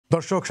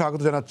দর্শক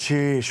স্বাগত জানাচ্ছি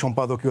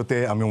সম্পাদকীয়তে।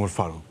 আমি ওমর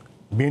ফারুক।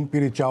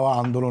 বিএনপির চাওয়া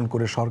আন্দোলন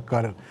করে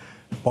সরকার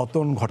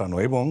পতন ঘটানো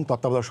এবং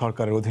তত্ত্বাবধায়ক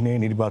সরকারের অধীনে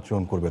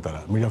নির্বাচন করবে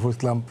তারা। মির্জাফর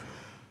ইসলাম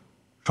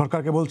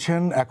সরকারকে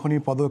বলছেন এখনই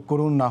পদত্যাগ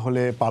করুন, না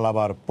হলে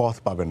পালাবার পথ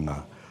পাবেন না।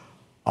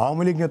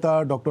 আওয়ামী লীগ নেতা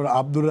ডক্টর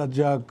আব্দুর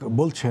রাজ্জাক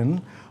বলছেন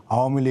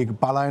আওয়ামী লীগ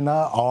পালায় না।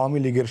 আওয়ামী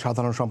লীগের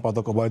সাধারণ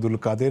সম্পাদক ওবায়দুল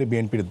কাদের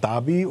বিএনপির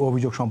দাবি ও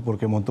অভিযোগ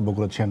সম্পর্কে মন্তব্য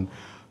করেছেন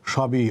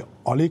সবই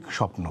অলীক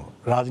স্বপ্ন।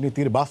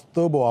 রাজনীতির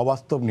বাস্তব ও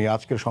অবাস্তব নিয়ে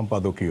আজকের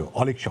সম্পাদকীয়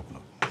অলীক স্বপ্ন।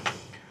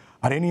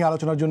 আর এ নিয়ে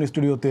আলোচনার জন্য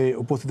স্টুডিওতে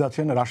উপস্থিত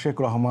আছেন রাশেক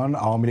রহমান,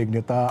 আওয়ামী লীগ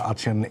নেতা,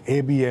 আছেন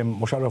ABM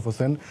মোশাররফ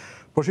হোসেন,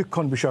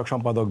 প্রশিক্ষণ বিষয়ক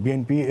সম্পাদক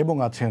বিএনপি, এবং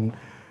আছেন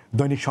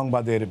দৈনিক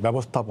সংবাদের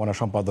ব্যবস্থাপনা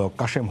সম্পাদক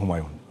কাশেম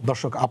হুমায়ুন।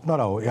 দর্শক,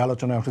 আপনারাও এই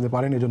আলোচনায় অংশ নিতে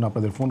পারেন। এজন্য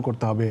আপনাদের ফোন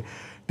করতে হবে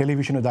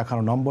টেলিভিশনে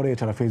দেখানো নম্বরে।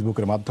 এছাড়া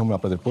ফেসবুকের মাধ্যমে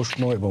আপনাদের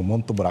প্রশ্ন এবং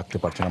মন্তব্য রাখতে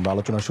পারছেন। আমরা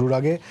আলোচনা শুরুর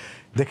আগে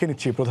দেখে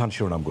নিচ্ছি প্রধান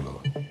শিরোনামগুলো।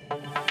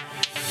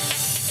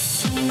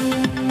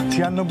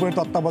 96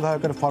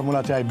 তত্ত্বাবধায়কের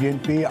ফর্মুলা চায়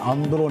বিএনপি।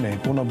 আন্দোলনে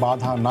কোনো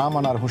বাধা না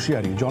মানার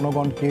হুঁশিয়ারি।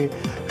 জনগণকে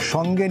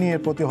সঙ্গে নিয়ে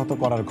প্রতিহত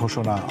করার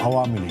ঘোষণা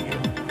আওয়ামী লীগের।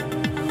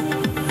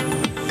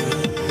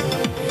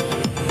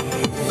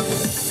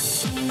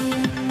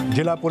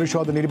 জেলা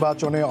পরিষদ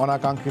নির্বাচনে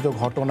অনাকাঙ্ক্ষিত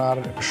ঘটনার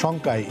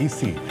শঙ্কায়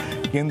ইসি।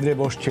 কেন্দ্রে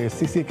বসছে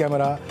সিসি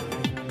ক্যামেরা।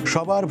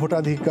 সবার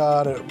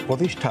ভোটাধিকার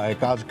প্রতিষ্ঠায়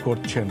কাজ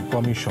করছে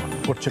কমিশন।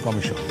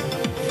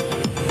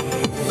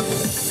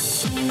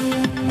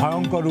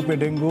 ভয়ঙ্কর রূপে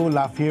ডেঙ্গু,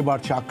 লাফিয়ে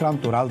বাড়ছে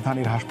আক্রান্ত।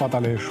 রাজধানীর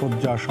হাসপাতালের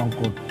শয্যা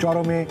সংকট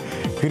চরমে।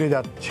 ফিরে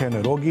যাচ্ছেন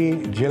রোগী।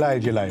 জেলায়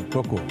জেলায়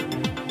প্রকোপ।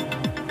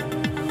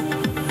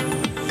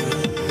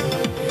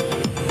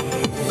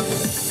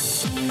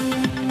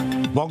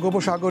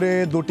 বঙ্গোপসাগরে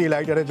দুটি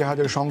লাইটারের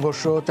জাহাজের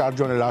সংঘর্ষ, 4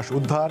 জনের লাশ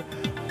উদ্ধার।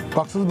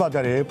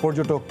 কক্সবাজারে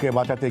পর্যটককে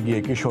বাঁচাতে গিয়ে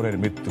কিশোরের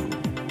মৃত্যু।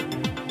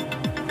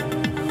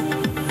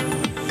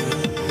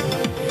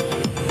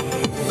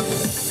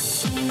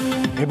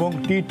 এবং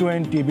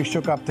T20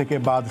 বিশ্বকাপ থেকে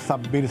বাদ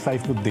সাব্বির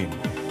সাইফুদ্দিন।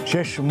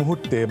 শেষ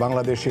মুহূর্তে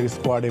বাংলাদেশের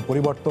স্কোয়াডে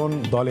পরিবর্তন।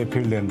 দলে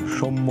ফিরলেন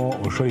সৌম্য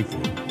ও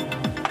শরীফুল।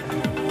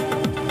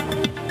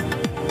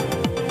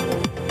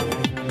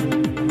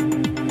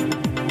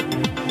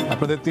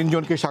 আপনাদের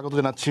তিনজনকে স্বাগত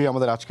জানাচ্ছি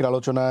আমাদের আজকের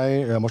আলোচনায়।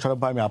 মোশাররফ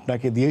ভাই, আমি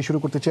আপনাকে দিয়েই শুরু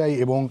করতে চাই।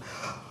 এবং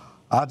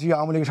আজই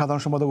আওয়ামী লীগের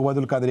সাধারণ সম্পাদক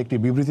ওবায়দুল কাদের একটি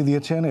বিবৃতি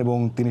দিয়েছেন এবং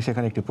তিনি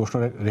সেখানে একটি প্রশ্ন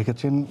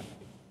রেখেছেন,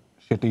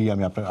 সেটি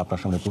আমি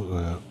আপনার সামনে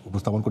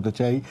উপস্থাপন করতে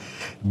চাই।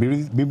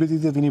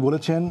 বিবৃতিতে তিনি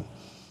বলেছেন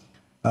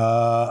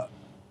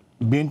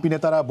বিএনপি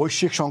নেতারা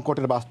বৈশ্বিক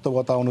সংকটের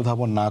বাস্তবতা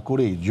অনুধাবন না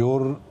করেই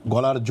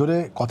গলার জোরে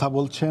কথা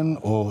বলছেন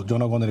ও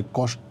জনগণের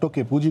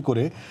কষ্টকে পুঁজি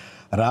করে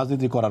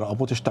রাজনীতি করার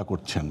অপচেষ্টা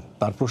করছেন।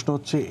 তার প্রশ্ন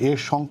হচ্ছে, এ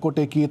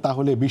সংকটে কি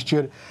তাহলে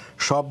বিশ্বের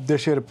সব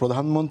দেশের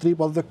প্রধানমন্ত্রী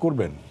পদত্যাগ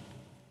করবেন?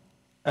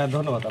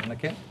 ধন্যবাদ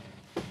আপনাকে।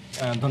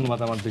 ধন্যবাদ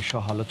আমার বিশ্ব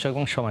আলোচক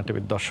এবং সময়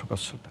টিভির দর্শক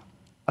শ্রোতা।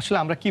 আসলে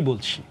আমরা কি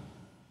বলছি,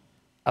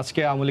 আজকে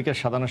আওয়ামী লীগের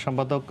সাধারণ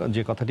সম্পাদক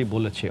যে কথাটি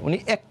বলেছে, উনি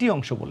একটি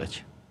অংশ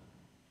বলেছে।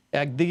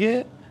 একদিকে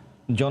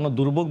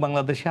জনদুর্ভোগ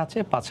বাংলাদেশে আছে,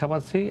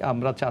 পাশাপাশি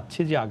আমরা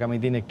চাচ্ছি যে আগামী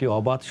দিন একটি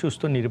অবাধ,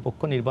 সুস্থ,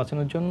 নিরপেক্ষ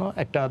নির্বাচনের জন্য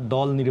একটা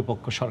দল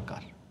নিরপেক্ষ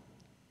সরকার,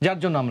 যার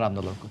জন্য আমরা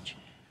আন্দোলন করছি।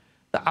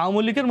 তা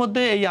আওয়ামী লীগের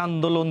মধ্যে এই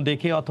আন্দোলন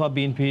দেখে অথবা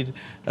বিএনপির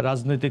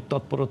রাজনৈতিক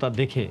তৎপরতা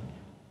দেখে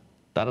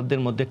তাদের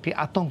মধ্যে একটি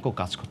আতঙ্ক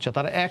কাজ করছে।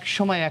 তারা এক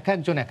সময় এক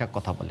একজন এক এক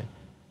কথা বলে।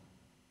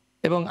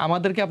 এবং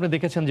আমাদেরকে আপনি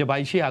দেখেছেন যে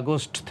 22শে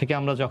আগস্ট থেকে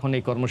আমরা যখন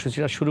এই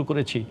কর্মসূচিটা শুরু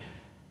করেছি,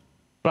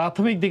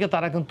 প্রাথমিক দিকে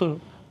তারা কিন্তু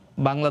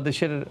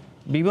বাংলাদেশের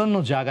বিভিন্ন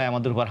জায়গায়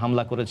আমাদের উপর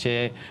হামলা করেছে।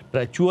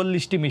 প্রায়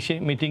 44টি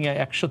মিটিংয়ে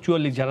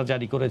 144 যারা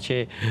জারি করেছে।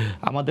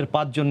 আমাদের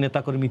 5 জন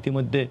নেতাকর্মী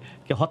ইতিমধ্যে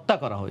হত্যা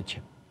করা হয়েছে।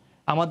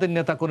 আমাদের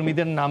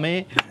নেতাকর্মীদের নামে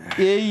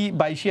এই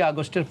 22শে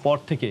আগস্টের পর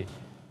থেকে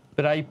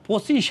প্রায়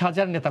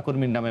 25,000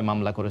 নেতাকর্মীর নামে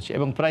মামলা করেছে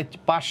এবং প্রায়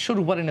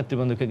 500-র উপরে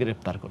নেতৃবৃন্দকে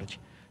গ্রেপ্তার করেছে।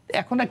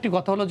 এখন একটি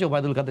কথা হলো যে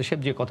ওবায়দুল কাদের সাহেব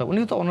যে কথা,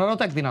 ওনারাও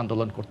তো একদিন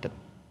আন্দোলন করতেন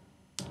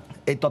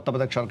এই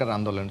তত্ত্বাবধায়ক সরকার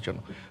আন্দোলনের জন্য,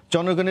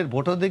 জনগণের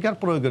ভোটাধিকার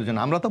প্রয়োগের জন্য।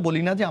 আমরা তো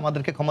বলি না যে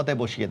আমাদেরকে ক্ষমতায়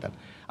বসিয়ে দেন।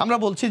 আমরা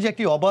বলছি যে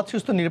একটি অবাধ,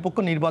 সুস্থ, নিরপেক্ষ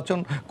নির্বাচন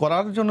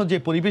করার জন্য যে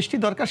পরিবেশটি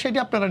দরকার সেটি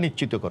আপনারা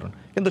নিশ্চিত করুন।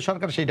 কিন্তু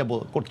সরকার সেইটা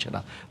করছে না,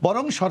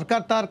 বরং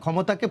সরকার তার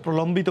ক্ষমতাকে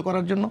প্রলম্বিত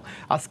করার জন্য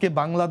আজকে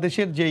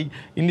বাংলাদেশের যেই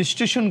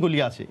ইনস্টিটিউশনগুলি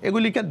আছে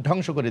এগুলিকে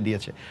ধ্বংস করে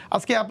দিয়েছে।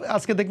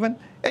 আজকে দেখবেন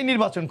এই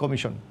নির্বাচন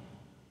কমিশন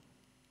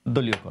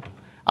দলীয়করণ,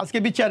 আজকে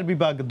বিচার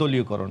বিভাগ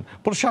দলীয়করণ,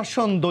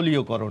 প্রশাসন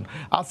দলীয়করণ।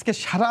 আজকে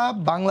সারা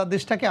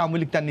বাংলাদেশটাকে আওয়ামী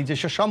লীগ তার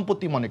নিজস্ব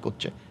সম্পত্তি মনে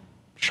করছে।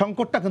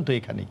 সংকটটা কিন্তু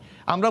এখানেই।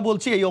 আমরা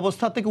বলছি এই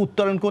অবস্থা থেকে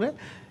উত্তরণ করে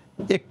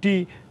একটি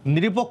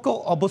নিরপেক্ষ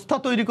অবস্থা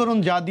তৈরি করুন,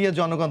 যা দিয়ে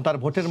জনগণ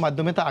তার ভোটের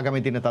মাধ্যমে তা আগামী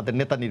দিনে তাদের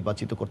নেতা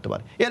নির্বাচিত করতে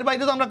পারে। এর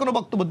বাইরে তো আমরা কোনো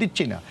বক্তব্য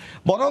দিচ্ছি না।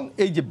 বরং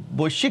এই যে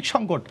বৈশ্বিক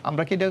সংকট,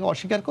 আমরা কি এটাকে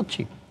অস্বীকার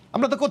করছি?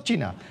 আমরা তো করছি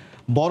না।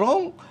 বরং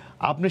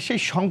আপনি সেই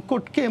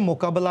সংকটকে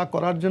মোকাবেলা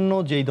করার জন্য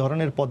যেই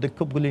ধরনের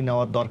পদক্ষেপগুলি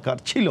নেওয়ার দরকার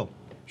ছিল,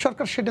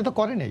 সরকার সেটা তো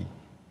করে নেই।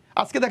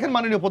 আজকে দেখেন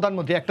মাননীয়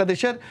প্রধানমন্ত্রী, একটা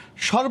দেশের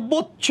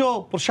সর্বোচ্চ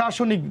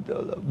প্রশাসনিক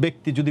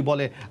ব্যক্তি যদি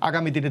বলে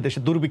আগামী দিনে দেশে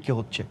দুর্ভিক্ষ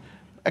হচ্ছে,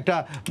 একটা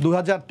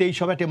 2023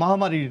 হবে একটা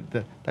মহামারীর,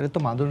 তাহলে তো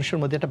মানুষের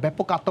মধ্যে একটা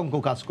ব্যাপক আতঙ্ক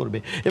কাজ করবে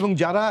এবং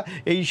যারা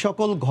এই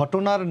সকল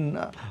ঘটনার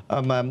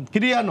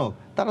ক্রিয়ানক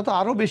তারা তো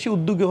আরও বেশি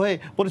উদ্যোগী হয়ে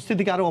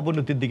পরিস্থিতিকে আরও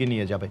অবনতির দিকে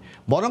নিয়ে যাবে।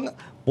 বরং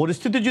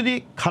পরিস্থিতি যদি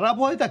খারাপ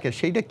হয়ে থাকে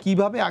সেইটা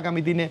কিভাবে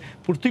আগামী দিনে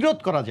প্রতিরোধ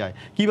করা যায়,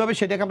 কিভাবে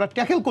সেটাকে আমরা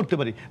ট্যাকেল করতে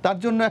পারি, তার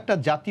জন্য একটা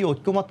জাতীয়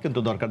ঐক্যমত কিন্তু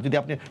দরকার। যদি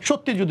আপনি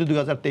সত্যি যদি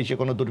 2023-এ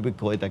কোনো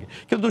দুর্ভিক্ষ হয়ে থাকে,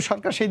 কিন্তু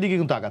সরকার সেই দিকে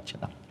কিন্তু আগাচ্ছে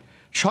না।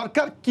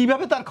 সরকার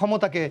কিভাবে তার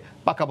ক্ষমতাকে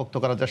পাকাপোক্ত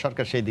করা যায়,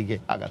 সরকার সেই দিকে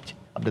আগাচ্ছে।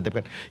 আপনি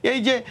দেখবেন এই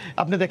যে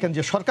আপনি দেখেন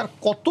যে সরকার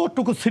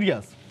কতটুকু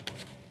সিরিয়াস।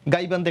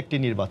 গাইবান্ধা একটি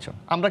নির্বাচন,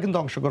 আমরা কিন্তু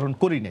অংশগ্রহণ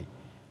করি নাই,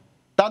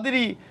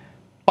 তাদেরই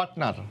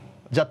পার্টনার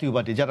জাতীয়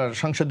পার্টি যারা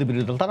সংসদীয়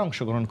বিরোধী দল তারা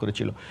অংশগ্রহণ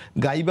করেছিল।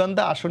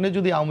 গাইবান্ধা আসনে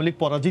যদি আওয়ামী লীগ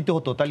পরাজিত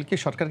হতো তাহলে কি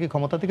সরকার কি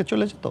ক্ষমতা থেকে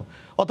চলে যেত?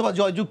 অথবা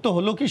জয়যুক্ত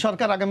হলেও কি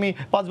সরকার আগামী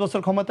 5 বছর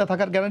ক্ষমতা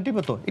থাকার গ্যারান্টি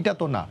পেত? এটা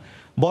তো না।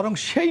 বরং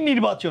সেই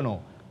নির্বাচনও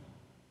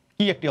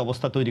কি একটি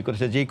অবস্থা তৈরি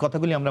করেছে, যেই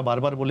কথাগুলি আমরা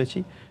বারবার বলেছি,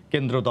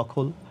 কেন্দ্র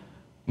দখল,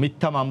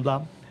 মিথ্যা মামলা,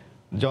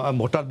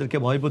 ভোটারদেরকে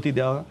ভয়ভীতি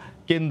দেওয়া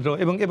কেন্দ্র,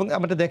 এবং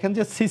আমরা দেখেন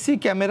যে সিসি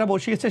ক্যামেরা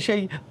বসিয়েছে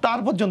সেই তার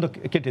পর্যন্ত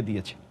কেটে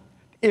দিয়েছে।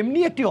 এমনি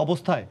একটি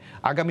অবস্থায়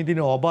আগামী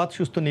দিনে অবাধ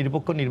সুস্থ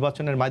নিরপেক্ষ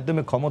নির্বাচনের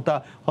মাধ্যমে ক্ষমতা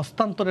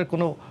হস্তান্তরের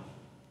কোনো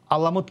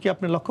আলামত কি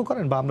আপনি লক্ষ্য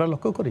করেন বা আমরা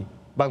লক্ষ্য করি?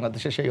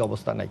 বাংলাদেশে সেই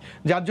অবস্থা নাই,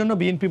 যার জন্য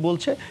বিএনপি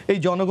বলছে এই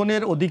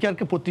জনগণের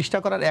অধিকারকে প্রতিষ্ঠা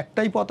করার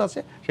একটাই পথ আছে,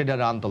 সেটা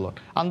আন্দোলন।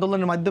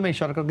 আন্দোলনের মাধ্যমে এই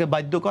সরকারকে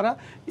বাধ্য করা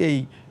এই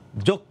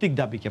যৌক্তিক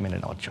দাবিকে মেনে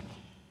নেওয়ার জন্য।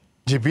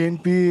 যে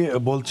বিএনপি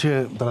বলছে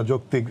তারা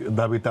যৌক্তিক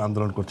দাবিতে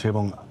আন্দোলন করছে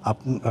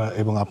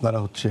এবং আপনারা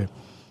হচ্ছে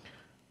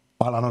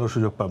পালানোরও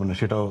সুযোগ পাবেন না,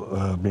 সেটাও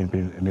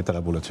বিএনপির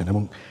নেতারা বলেছেন।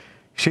 এবং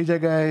সেই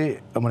জায়গায়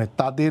মানে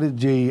তাদের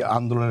যেই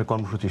আন্দোলনের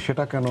কর্মসূচি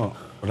সেটা কেন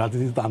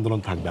রাজনীতিতে আন্দোলন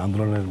থাকবে,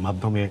 আন্দোলনের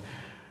মাধ্যমে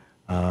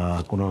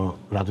কোনো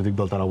রাজনৈতিক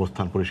দল তার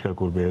অবস্থান পরিষ্কার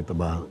করবে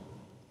বা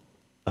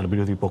তার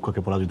বিরোধী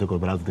পক্ষকে পরাজিত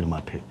করবে রাজনীতির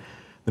মাঠে,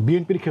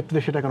 বিএনপির ক্ষেত্রে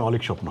সেটা কেন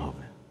অলীক স্বপ্ন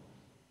হবে?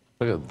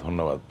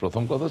 ধন্যবাদ।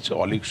 প্রথম কথা হচ্ছে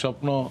অলীক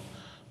স্বপ্ন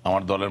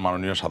আমার দলের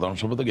মাননীয় সাধারণ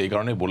সম্পাদক এই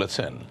কারণেই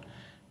বলেছেন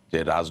যে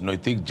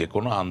রাজনৈতিক যে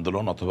কোনো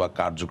আন্দোলন অথবা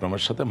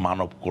কার্যক্রমের সাথে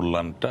মানব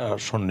কল্যাণটা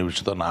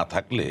সন্নিবেশিত না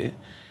থাকলে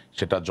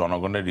সেটা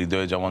জনগণের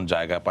হৃদয়ে যেমন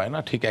জায়গা পায় না,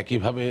 ঠিক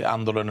একইভাবে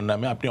আন্দোলনের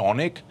নামে আপনি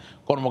অনেক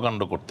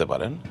কর্মকাণ্ড করতে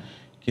পারেন,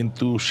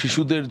 কিন্তু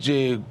শিশুদের যে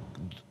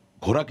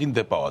ঘোড়া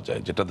কিনতে পাওয়া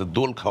যায়, যেটাতে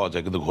দোল খাওয়া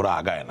যায় কিন্তু ঘোড়া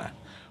আগায় না,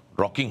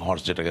 রকিং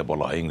হর্স যেটাকে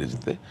বলা হয়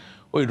ইংরেজিতে,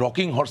 ওই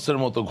রকিং হর্সের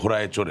মতো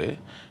ঘোড়ায় চড়ে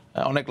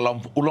অনেক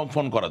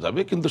উলম্ফন করা যাবে,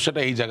 কিন্তু সেটা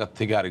এই জায়গার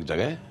থেকে আরেক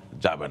জায়গায়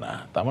যাবে না।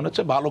 তার মানে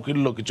হচ্ছে ভালো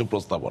কিনল কিছু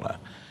প্রস্তাবনা।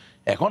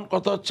 এখন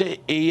কথা হচ্ছে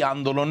এই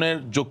আন্দোলনের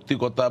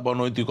যৌক্তিকতা বা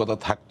নৈতিকতা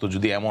থাকতো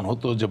যদি এমন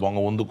হতো যে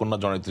বঙ্গবন্ধু কন্যা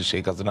জননেত্রী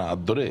শেখ হাসিনার হাত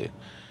ধরে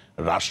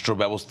রাষ্ট্র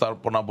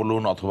ব্যবস্থাপনা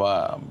বলুন অথবা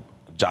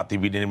জাতি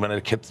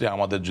বিনির্মাণের ক্ষেত্রে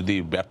আমাদের যদি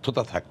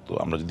ব্যর্থতা থাকতো,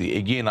 আমরা যদি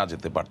এগিয়ে না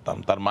যেতে পারতাম,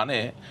 তার মানে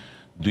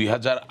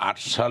 2008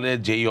 সালে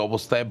যেই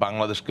অবস্থায়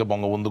বাংলাদেশকে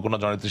বঙ্গবন্ধু কন্যা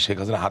জননেত্রী শেখ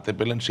হাসিনা হাতে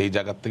পেলেন, সেই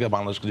জায়গার থেকে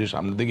বাংলাদেশকে যদি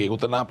সামনের দিকে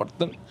এগোতে না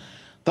পারতেন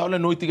তাহলে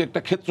নৈতিক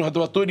একটা ক্ষেত্র হয়তো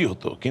তৈরি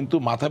হতো। কিন্তু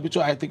মাথাপিছু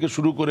আয় থেকে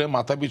শুরু করে,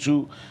 মাথাপিছু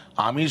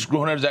আমিষ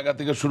গ্রহণের জায়গা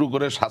থেকে শুরু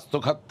করে, স্বাস্থ্য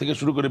খাত থেকে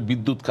শুরু করে,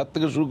 বিদ্যুৎ খাত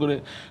থেকে শুরু করে,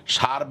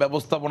 সার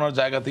ব্যবস্থাপনার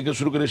জায়গা থেকে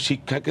শুরু করে,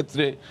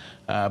 শিক্ষাক্ষেত্রে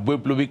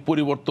বৈপ্লবিক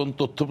পরিবর্তন,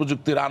 তথ্য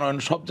প্রযুক্তির আনয়ন,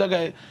 সব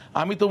জায়গায়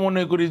আমি তো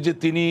মনে করি যে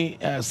তিনি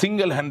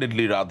single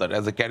handedly rather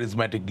as a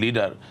charismatic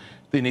leader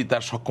তিনি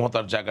তার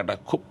সক্ষমতার জায়গাটা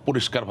খুব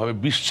পরিষ্কারভাবে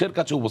বিশ্বের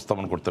কাছে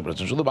উপস্থাপন করতে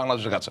পেরেছেন, শুধু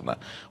বাংলাদেশের কাছে না।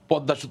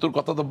 পদ্মা সেতুর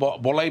কথা তো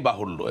বলাই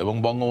বাহুল্য, এবং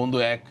বঙ্গবন্ধু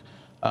এক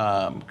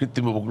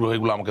কৃত্রিম উপগ্রহ,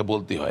 এগুলো আমাকে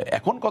বলতে হয়।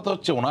 এখন কথা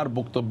হচ্ছে ওনার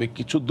বক্তব্যে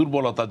কিছু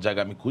দুর্বলতার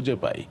জায়গা আমি খুঁজে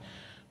পাই।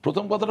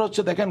 প্রথম কথাটা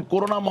হচ্ছে দেখেন,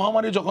 করোনা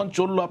মহামারী যখন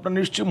চললো, আপনার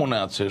নিশ্চয়ই মনে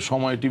আছে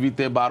সময়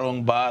টিভিতে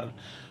বারংবার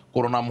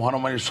করোনা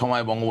মহামারীর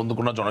সময় বঙ্গবন্ধু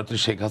কন্যা জননেত্রী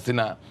শেখ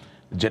হাসিনা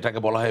যেটাকে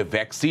বলা হয়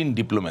ভ্যাকসিন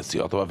ডিপ্লোমেসি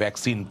অথবা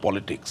ভ্যাকসিন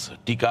পলিটিক্স,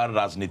 টিকার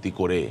রাজনীতি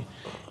করে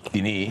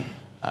তিনি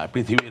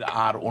পৃথিবীর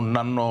আর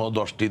অন্যান্য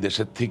 10টি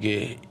দেশের থেকে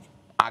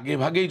আগে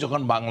ভাগেই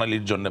যখন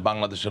বাঙালির জন্য,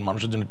 বাংলাদেশের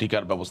মানুষের জন্য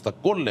টিকার ব্যবস্থা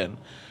করলেন,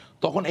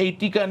 তখন এই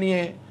টিকা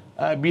নিয়ে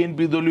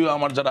বিএনপি দলীয়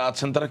আমার যারা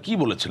আছেন তারা কি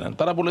বলেছিলেন?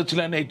 তারা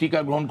বলেছিলেন এই টিকা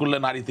গ্রহণ করলে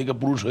নারী থেকে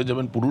পুরুষ হয়ে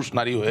যাবেন, পুরুষ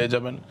নারী হয়ে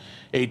যাবেন,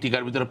 এই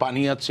টিকার ভিতরে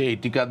পানি আছে, এই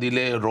টিকা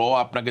দিলে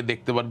আপনাকে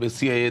দেখতে পারবে,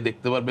 সিআইএ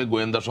দেখতে পারবে,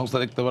 গোয়েন্দা সংস্থা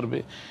দেখতে পারবে,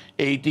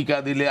 এই টিকা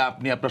দিলে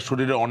আপনি আপনার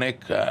শরীরে অনেক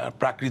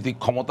প্রাকৃতিক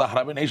ক্ষমতা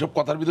হারাবেন, এইসব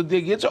কথার ভিতর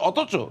দিয়ে গিয়েছে।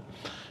 অথচ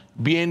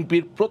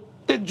বিএনপির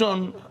প্রত্যেকজন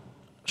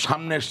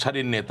সামনের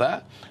সারির নেতা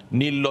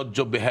নির্লজ্জ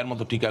বেহার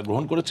মতো টিকা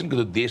গ্রহণ করেছেন,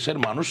 কিন্তু দেশের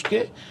মানুষকে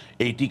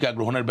এই টিকা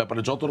গ্রহণের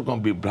ব্যাপারে যত রকম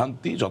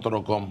বিভ্রান্তি, যত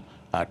রকম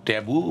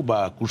ট্যাবু বা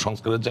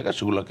কুসংস্কারের জায়গা,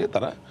 সেগুলোকে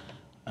তারা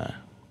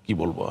কি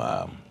বলবো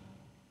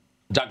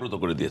জাগ্রত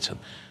করে দিয়েছেন।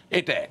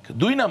 এটা এক।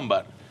 2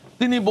 নাম্বার,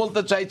 তিনি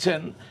বলতে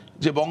চাইছেন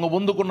যে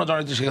বঙ্গবন্ধু কন্যা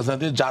জননেত্রী শেখ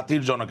হাসিনা তিনি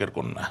জাতির জনকের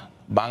কন্যা,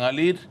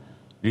 বাঙালির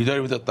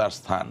হৃদয়ের ভিতর তার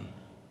স্থান,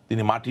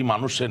 তিনি মাটি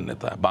মানুষের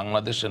নেতা,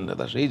 বাংলাদেশের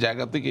নেতা। সেই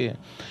জায়গা থেকে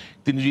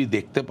তিনি যদি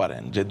দেখতে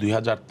পারেন যে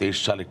 2023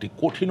 সাল একটি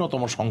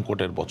কঠিনতম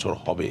সংকটের বছর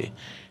হবে,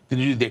 তিনি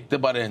যদি দেখতে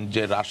পারেন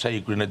যে রাশিয়া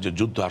ইউক্রেনের যে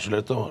যুদ্ধ, আসলে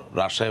তো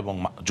রাশিয়া এবং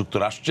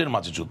যুক্তরাষ্ট্রের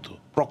মাঝে যুদ্ধ,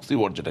 প্রক্সি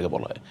ওয়ার যেটাকে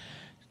বলা হয়,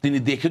 তিনি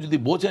দেখে যদি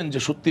বোঝেন যে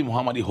সত্যি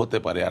মহামারী হতে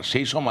পারে, আর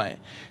সেই সময়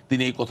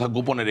তিনি এই কথা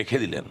গোপনে রেখে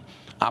দিলেন,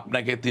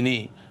 আপনাকে তিনি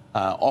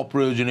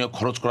অপ্রয়োজনীয়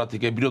খরচ করা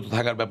থেকে বিরত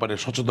থাকার ব্যাপারে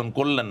সচেতন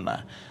করলেন না,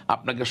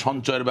 আপনাকে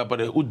সঞ্চয়ের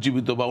ব্যাপারে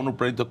উজ্জীবিত বা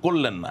অনুপ্রাণিত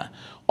করলেন না,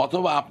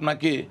 অথবা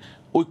আপনাকে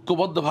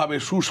ঐক্যবদ্ধভাবে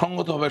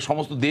সুসংগতভাবে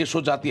সমস্ত দেশ ও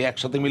জাতি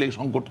একসাথে মিলে এই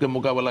সংকটকে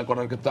মোকাবেলা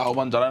করার ক্ষেত্রে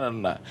আহ্বান জানালেন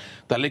না,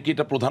 তাহলে কি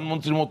এটা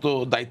প্রধানমন্ত্রীর মতো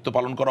দায়িত্ব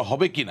পালন করা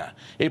হবে কি না?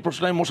 এই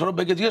প্রশ্ন আমি মোশাররফ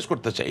ভাইকে জিজ্ঞেস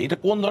করতে চাই। এটা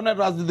কোন ধরনের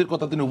রাজনীতির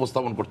কথা তিনি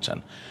উপস্থাপন করছেন?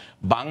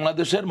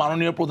 বাংলাদেশের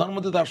মাননীয়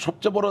প্রধানমন্ত্রী তার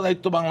সবচেয়ে বড়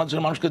দায়িত্ব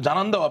বাংলাদেশের মানুষকে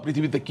জানান দেওয়া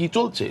পৃথিবীতে কি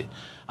চলছে,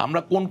 আমরা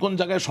কোন কোন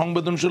জায়গায়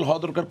সংবেদনশীল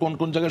হওয়া দরকার, কোন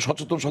কোন জায়গায়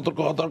সচেতন সতর্ক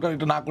হওয়া দরকার।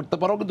 এটা না করতে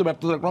পারাও কিন্তু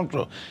ব্যর্থতার একটা অংশ।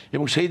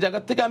 এবং সেই জায়গা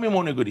থেকে আমি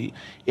মনে করি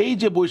এই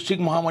যে বৈশ্বিক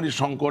মহামারীর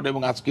সংকট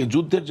এবং আজকে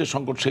যুদ্ধের যে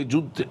সংকট, সেই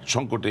যুদ্ধের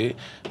সংকটে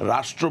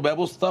রাষ্ট্র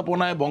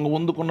ব্যবস্থাপনায়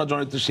বঙ্গবন্ধু কন্যা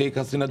জননেত্রী শেখ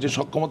হাসিনা যে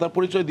সক্ষমতার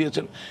পরিচয়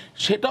দিয়েছেন,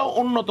 সেটাও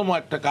অন্যতম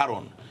একটা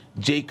কারণ,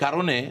 যেই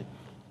কারণে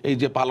এই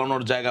যে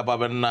পালানোর জায়গা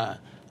পাবেন না,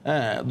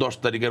 হ্যাঁ 10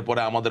 তারিখের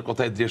পরে আমাদের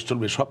কথায় দেশ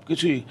চলবে, সব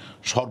কিছুই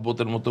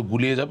শরবতের মতো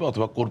গুলিয়ে যাবে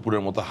অথবা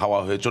কর্পূরের মতো হাওয়া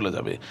হয়ে চলে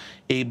যাবে।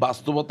 এই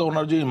বাস্তবতা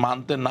ওনারা যদি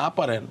মানতে না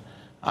পারেন,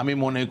 আমি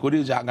মনে করি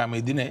যে আগামী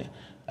দিনে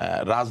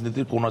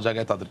রাজনীতির কোনো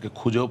জায়গায় তাদেরকে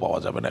খুঁজেও পাওয়া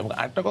যাবে না। এবং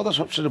আরেকটা কথা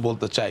সবশেষে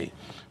বলতে চাই,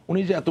 উনি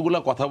যে এতগুলো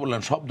কথা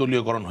বললেন সব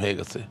দলীয়করণ হয়ে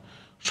গেছে,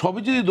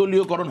 সবই যদি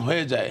দলীয়করণ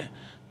হয়ে যায়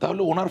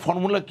তাহলে ওনার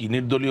ফর্মুলা কি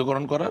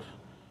নির্দলীয়করণ করার?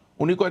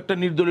 উনি কয়েকটা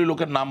নির্দলীয়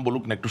লোকের নাম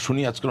বলুক না, একটু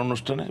শুনি আজকের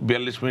অনুষ্ঠানে,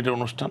 42 মিনিটের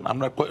অনুষ্ঠান,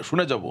 আমরা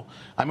শুনে যাব।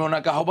 আমি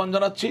ওনাকে আহ্বান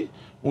জানাচ্ছি,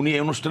 উনি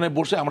এই অনুষ্ঠানে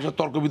বসে আমার সাথে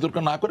তর্ক বিতর্ক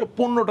না করে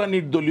 15টা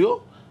নির্দলীয়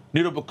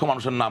নিরপেক্ষ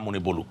মানুষের নাম উনি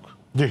বলুক,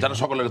 যারা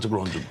সকলের কাছে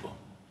গ্রহণযোগ্য।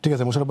 ঠিক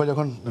আছে, মোশাররফ ভাই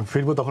যখন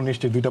ফিরবো তখন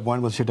নিশ্চয়ই 2টা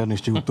পয়েন্ট বলছে, সেটা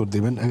নিশ্চয়ই উত্তর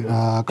দেবেন।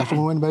 কাসেম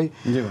মোমেন ভাই,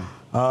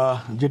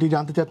 যেটি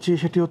জানতে চাচ্ছি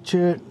সেটি হচ্ছে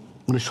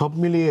মানে সব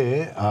মিলিয়ে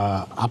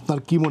আপনার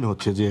কি মনে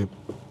হচ্ছে যে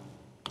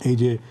এই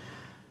যে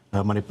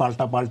মানে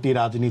পাল্টাপাল্টি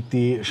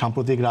রাজনীতি,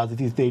 সাম্প্রতিক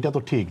রাজনীতিতে এটা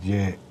তো ঠিক যে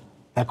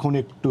এখন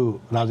একটু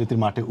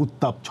রাজনীতির মাঠে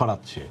উত্তাপ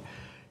ছড়াচ্ছে,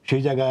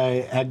 সেই জায়গায়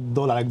এক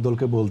দল আরেক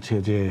দলকে বলছে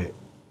যে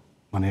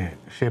মানে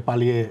সে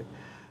পালিয়ে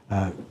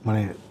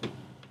মানে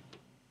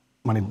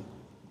মানে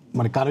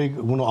মানে কারোই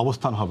কোনো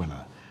অবস্থান হবে না।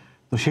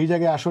 তো সেই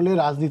জায়গায় আসলে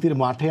রাজনীতির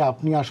মাঠে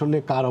আপনি আসলে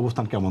কার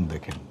অবস্থান কেমন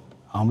দেখেন?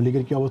 আওয়ামী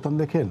লীগের কি অবস্থান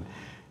দেখেন,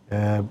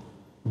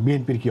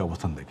 বিএনপির কি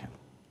অবস্থান দেখেন?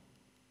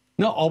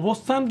 না,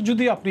 অবস্থান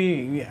যদি আপনি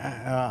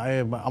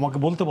আমাকে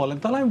বলতে বলেন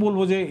তাহলে আমি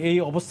বলবো যে এই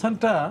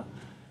অবস্থানটা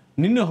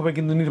নির্ণয় হবে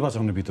কিন্তু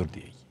নির্বাচনের ভিতর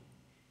দিয়েই।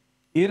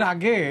 এর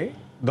আগে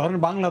ধরেন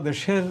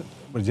বাংলাদেশের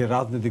যে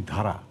রাজনৈতিক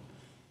ধারা,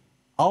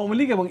 আওয়ামী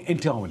লীগ এবং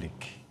এন্টি আওয়ামী লীগ,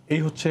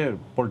 এই হচ্ছে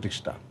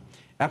পলিটিক্সটা।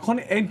 এখন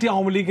এন্টি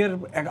আওয়ামী লীগের,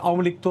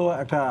 আওয়ামী লীগ তো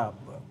একটা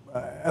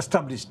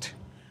এস্টাবলিশড,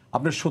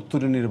 আপনার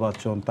 70-এর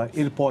নির্বাচন, তার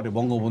এরপরে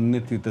বঙ্গবন্ধু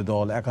নেতৃত্বে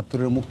দল,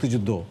 71-এর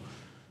মুক্তিযুদ্ধ,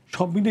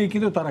 সব মিলিয়ে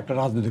কিন্তু তার একটা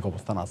রাজনৈতিক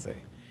অবস্থান আছে।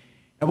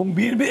 এবং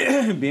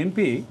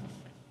বিএনপি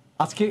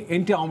আজকে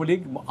এন্টি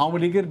আওয়ামী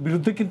লীগের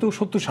বিরুদ্ধে কিন্তু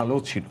 70 সালেও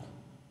ছিল।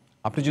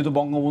 আপনি যদি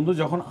বঙ্গবন্ধু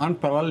যখন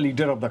আনপ্যারাল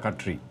লিডার অফ দ্য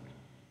কান্ট্রি,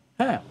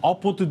 হ্যাঁ,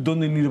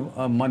 অপ্রতিদ্বন্দ্বী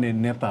মানে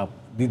নেতা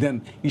দিদেন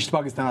ইস্ট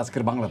পাকিস্তান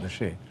আজকের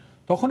বাংলাদেশে,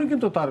 তখনই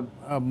কিন্তু তার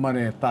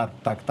মানে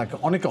তাকে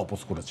অনেকে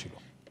অপোজ করেছিল,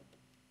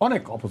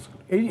 অনেক অপোজ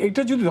করে।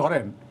 এইটা যদি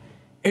ধরেন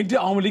এন্টি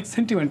আওয়ামী লীগ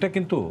সেন্টিমেন্টটা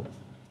কিন্তু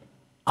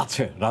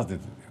আছে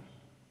রাজনীতিতে।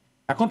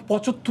 এখন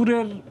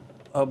 75-এর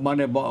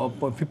মানে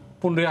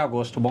 15ই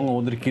আগস্ট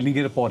বঙ্গবন্ধুর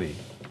কিলিংয়ের পরে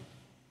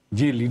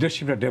যে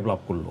লিডারশিপটা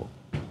ডেভেলপ করলো,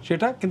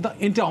 সেটা কিন্তু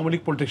এন্টি আওয়ামী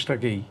লীগ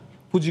পলিটিক্সটাকেই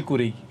পুঁজি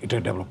করেই এটা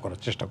ডেভেলপ করার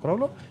চেষ্টা করা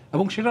হলো,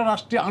 এবং সেটা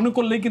রাষ্ট্রীয়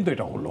আনুকূল্যেই কিন্তু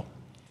এটা হলো।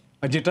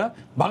 যেটা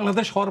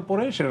বাংলাদেশ হওয়ার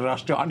পরে সেটা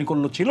রাষ্ট্রীয়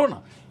আনুকূল্য ছিল না,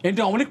 এন্টি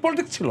আওয়ামী লীগ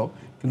পলিটিক্স ছিল,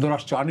 কিন্তু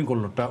রাষ্ট্রীয়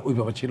আনুকূল্যটা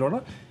ওইভাবে ছিল না,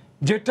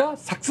 যেটা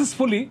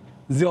সাকসেসফুলি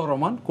জিয়াউর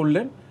রহমান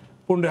করলেন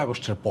 15ই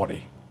আগস্টের পরে।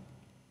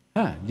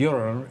 হ্যাঁ, জিয়াউর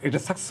রহমান এটা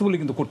সাকসেসফুলি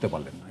কিন্তু করতে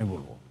পারলেন না। আমি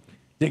বলবো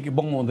যে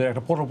বঙ্গবন্ধুর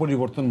একটা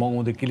পরিবর্তন,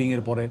 বঙ্গবন্ধুর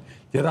কিলিংয়ের পরে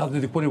যে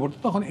রাজনৈতিক পরিবর্তন,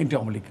 তখন এন্টি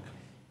আওয়ামী লীগ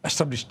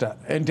এস্টাবলিশটা,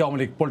 এন্টি আওয়ামী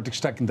লীগ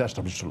পলিটিক্সটা কিন্তু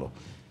এস্টাবলিশ হলো।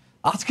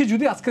 আজকে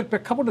যদি আজকের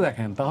প্রেক্ষাপটে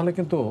দেখেন তাহলে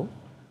কিন্তু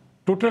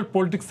টোটাল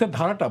পলিটিক্সের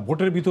ধারাটা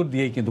ভোটের ভিতর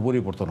দিয়েই কিন্তু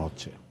পরিবর্তন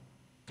হচ্ছে।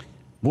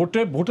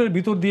 ভোটের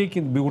ভিতর দিয়েই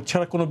কিন্তু, ভোট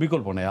ছাড়া কোনো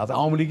বিকল্প নেই। আজ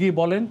আওয়ামী লীগই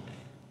বলেন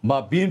বা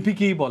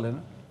বিএনপিকেই বলেন,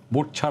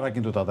 ভোট ছাড়া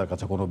কিন্তু তাদের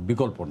কাছে কোনো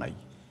বিকল্প নাই।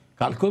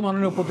 কালকেও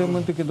মাননীয়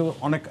প্রধানমন্ত্রী কিন্তু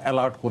অনেক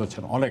অ্যালার্ট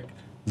করেছেন, অনেক,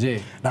 যে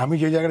আমি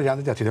যে জায়গাটা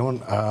জানতে চাচ্ছি, যেমন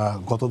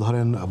গত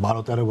ধরেন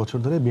 12-13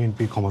 বছর ধরে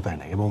বিএনপি ক্ষমতায়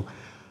নেই, এবং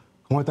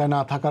ক্ষমতায় না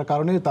থাকার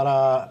কারণে তারা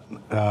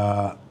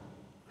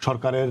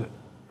সরকারের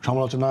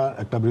সমালোচনা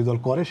একটা বিরোধী দল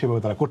করে,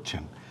 সেভাবে তারা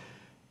করছেন।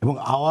 এবং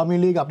আওয়ামী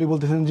লীগ, আপনি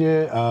বলতেছেন যে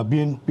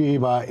বিএনপি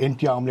বা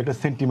এন্টি আওয়ামী লীগ একটা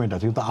সেন্টিমেন্ট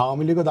আছে, কিন্তু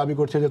আওয়ামী লীগও দাবি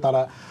করছে যে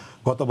তারা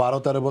গত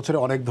 12-13 বছরে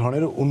অনেক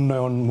ধরনের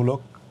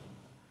উন্নয়নমূলক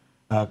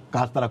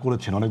কাজ তারা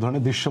করেছেন, অনেক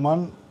ধরনের দৃশ্যমান,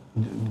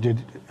 যে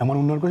এমন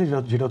উন্নয়ন করেছে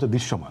যেটা হচ্ছে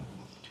দৃশ্যমান।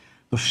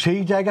 তো সেই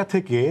জায়গা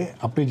থেকে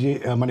আপনি যে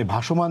মানে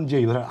ভাসমান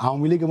যেই ধরেন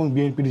আওয়ামী লীগ এবং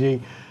বিএনপির যেই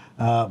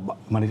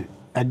মানে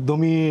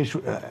একদমই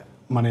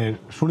মানে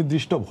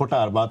সুনির্দিষ্ট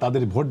ভোটার বা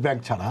তাদের ভোট ব্যাংক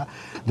ছাড়া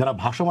যারা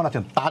ভাসমান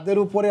আছেন, তাদের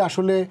উপরে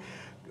আসলে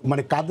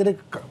মানে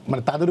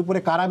তাদের উপরে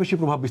কারা বেশি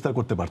প্রভাব বিস্তার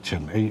করতে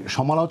পারছেন? এই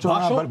সমালোচনা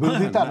বা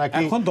বিরোধিতা,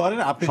 নাকি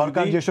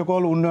সরকার যে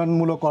সকল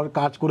উন্নয়নমূলক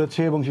কাজ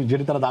করেছে এবং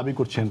যেটি তারা দাবি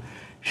করছেন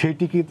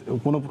সেটি কি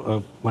কোনো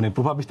মানে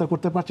প্রভাব বিস্তার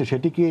করতে পারছে?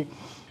 সেটি কি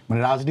মানে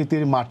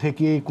রাজনীতির মাঠে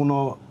কি কোনো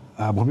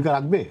ভূমিকা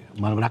রাখবে,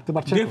 মানে রাখতে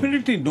পারছে?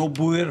 ডেফিনেটলি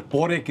 90-এর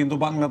পরে কিন্তু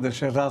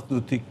বাংলাদেশের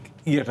রাজনৈতিক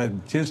ইয়েটা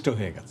চেঞ্জটা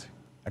হয়ে গেছে,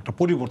 একটা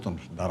পরিবর্তন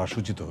দ্বারা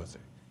সূচিত হয়েছে।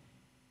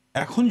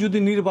 এখন যদি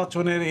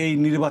নির্বাচনের এই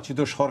নির্বাচিত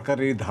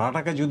সরকারের এই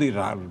ধারাটাকে যদি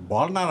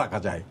বহাল না রাখা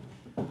যায়,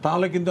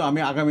 তাহলে কিন্তু আমি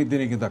আগামী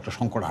দিনে কিন্তু একটা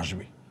সংকট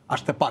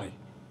আসতে পারে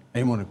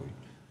এই মনে করি।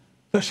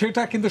 তো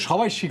সেটা কিন্তু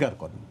সবাই স্বীকার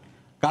করেন।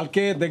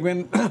 কালকে দেখবেন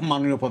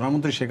মাননীয়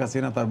প্রধানমন্ত্রী শেখ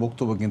হাসিনা তার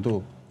বক্তব্য কিন্তু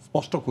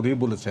স্পষ্ট করেই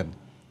বলেছেন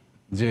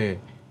যে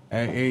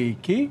এই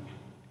কি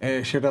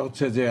সেটা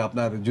হচ্ছে যে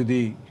আপনার যদি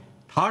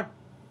থার্ড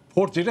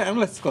ফোর্থ, যেটা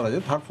অ্যানালাইজ করা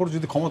যায়, থার্ড ফোর্থ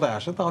যদি ক্ষমতায়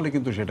আসে তাহলে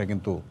কিন্তু সেটা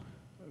কিন্তু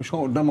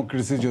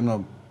ডেমোক্রেসির জন্য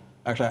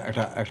একটা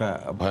একটা একটা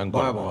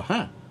ভয়াবহ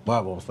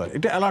ভয়াবহ অবস্থা,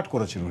 এটা অ্যালার্ট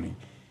করেছেন উনি।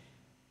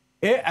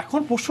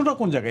 এখন প্রশ্নটা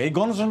কোন জায়গায়, এই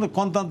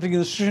গণতান্ত্রিক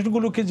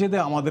ইনস্টিটিউশনগুলোকে যদি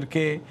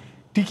আমাদেরকে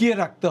টিকিয়ে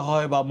রাখতে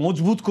হয় বা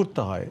মজবুত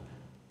করতে হয়,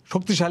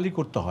 শক্তিশালী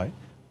করতে হয়,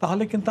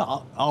 তাহলে কিন্তু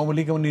আওয়ামী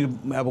লীগ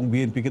এবং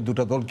বিএনপিকে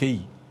দুটো দলকেই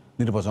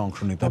নির্বাচনে অংশ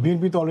নিতে হবে।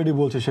 বিএনপি তো অলরেডি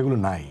বলছে সেগুলো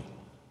নাই।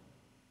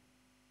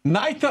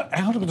 তো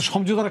এখন কিন্তু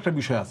সমঝোতার একটা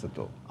বিষয় আছে।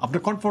 তো আপনি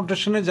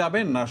কনফ্রন্টেশনে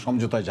যাবেন না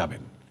সমঝোতায়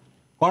যাবেন?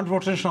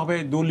 কনফ্রন্টেশন হবে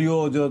দলীয়,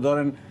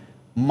 ধরেন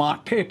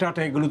মাঠে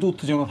টাটে এগুলো তো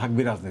উত্তেজনা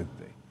থাকবে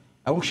রাজনীতিতে,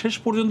 এবং শেষ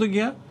পর্যন্ত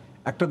গিয়া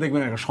একটা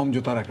দেখবেন একটা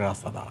সমঝোতার একটা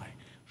রাস্তা দাঁড়ায়।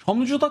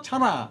 সমঝোতা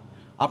ছাড়া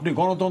আপনি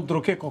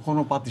গণতন্ত্রকে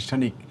কখনো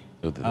প্রাতিষ্ঠানিক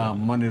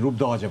মানে রূপ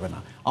দেওয়া যাবে না।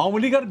 আওয়ামী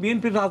লীগ আর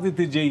বিএনপির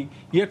রাজনীতির যেই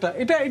ইয়েটা,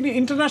 এটা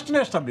ইন্টারন্যাশনালি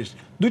এস্টাবলিশ।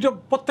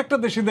 প্রত্যেকটা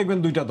দেশে দেখবেন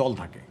দুইটা দল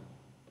থাকে।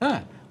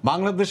 হ্যাঁ,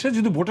 বাংলাদেশে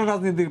যদি ভোটের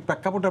রাজনীতির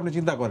প্রেক্ষাপটে আপনি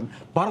চিন্তা করেন,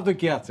 ভারতে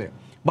কি আছে?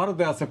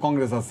 ভারতে আছে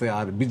কংগ্রেস আছে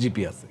আর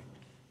বিজেপি আছে।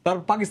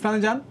 তারপর পাকিস্তানে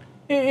যান,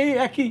 এই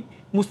একই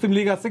মুসলিম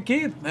লীগ আছে, কি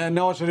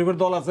নেওয়াজ শরীফের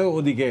দল আছে,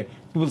 ওদিকে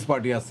পিপুলস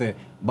পার্টি আছে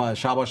বা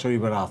শাহবাজ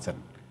শরীফেরা আছেন।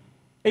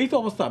 এই তো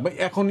অবস্থা।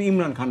 এখন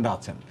ইমরান খানরা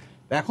আছেন।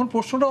 এখন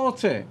প্রশ্নটা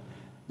হচ্ছে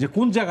যে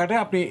কোন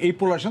জায়গাটায় আপনি এই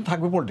পোলারাইজেশন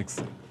থাকবে?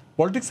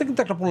 পলিটিক্সে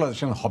কিন্তু একটা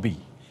পোলারাইজেশন হবেই।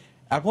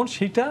 এখন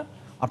সেইটা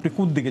আপনি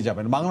কোন দিকে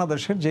যাবেন?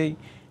 বাংলাদেশের যেই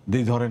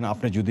ধরেন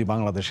আপনি যদি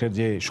বাংলাদেশের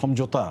যে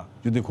সমঝোতা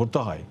যদি করতে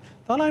হয়,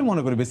 তাহলে আমি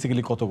মনে করি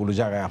বেসিক্যালি কতগুলো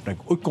জায়গায়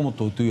আপনাকে ঐক্যমত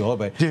হতেই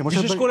হবে।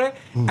 বিশেষ করে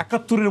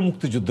 ৭১-এর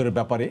মুক্তিযুদ্ধের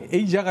ব্যাপারে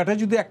এই জায়গাটা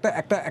যদি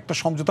একটা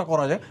সমঝোতা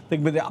করা যায়,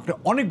 দেখবে যে আপনি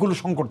অনেকগুলো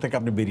সংকট থেকে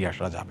আপনি বেরিয়ে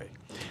আসা যাবে।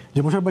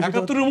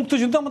 ৭১-এর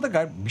মুক্তিযুদ্ধ আমাদের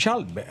বিশাল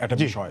একটা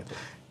বিষয়।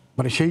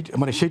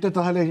 মানে সেইটা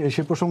তাহলে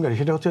সেই প্রসঙ্গে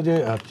সেটা হচ্ছে যে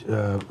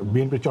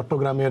বিএনপির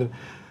চট্টগ্রামের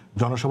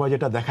জনসভায়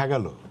যেটা দেখা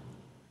গেল,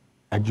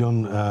 একজন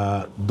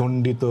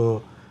দণ্ডিত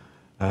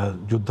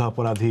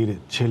যুদ্ধাপরাধীর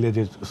ছেলে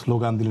যে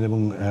স্লোগান দিলেন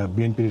এবং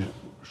বিএনপির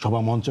সভা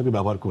মঞ্চকে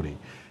ব্যবহার করে,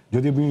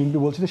 যদিও বিএনপি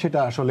বলছে যে সেটা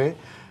আসলে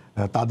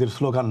তাদের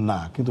স্লোগান না,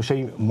 কিন্তু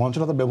সেই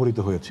মঞ্চটা তো ব্যবহৃত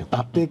হয়েছে।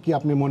 তাতে কি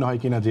আপনি মনে হয়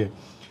কিনা যে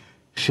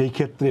সেই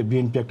ক্ষেত্রে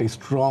বিএনপি একটা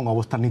স্ট্রং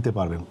অবস্থান নিতে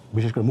পারবেন,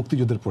 বিশেষ করে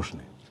মুক্তিযুদ্ধের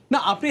প্রশ্নে? না,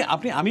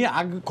 আমি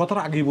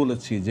কথাটা আগেই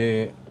বলেছি যে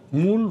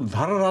মূল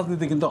ধারা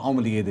রাজনীতি কিন্তু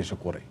আওয়ামী লীগ এই দেশে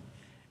করে,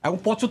 এবং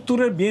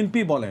 ৭৫-এর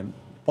বিএনপি বলেন,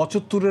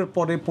 ৭৫-এর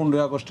পরে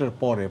 15ই আগস্টের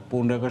পরে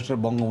 15ই আগস্টের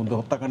বঙ্গবন্ধু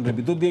হত্যাকাণ্ডের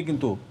ভিতর দিয়ে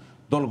কিন্তু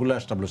দলগুলো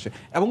এস্টাবলিশ,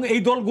 এবং এই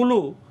দলগুলো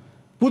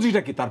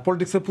পুঁজিটা কি, তার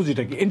পলিটিক্সের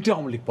পুঁজিটা কি? Anti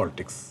Awami League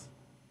politics.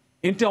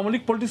 Anti Awami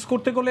League politics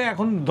করতে গেলে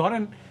এখন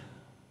ধরেন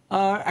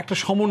একটা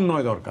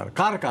সমন্বয় দরকার।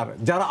 কার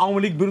যারা আওয়ামী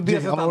লীগ বিরোধী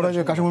আছে।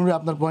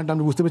 আপনার পয়েন্ট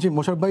আমি বুঝতে পেরেছি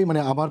মোশাররফ ভাই। মানে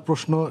আমার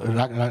প্রশ্ন,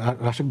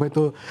 রাশেক ভাই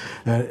তো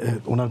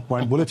ওনার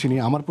পয়েন্ট বলেছিনি,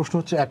 আমার প্রশ্ন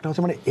হচ্ছে একটা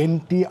হচ্ছে মানে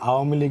এন্টি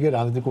আওয়ামী লীগের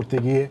রাজনীতি করতে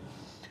গিয়ে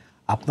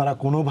আপনারা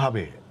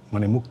কোনোভাবে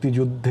মানে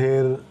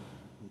মুক্তিযুদ্ধের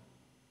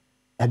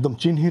একদম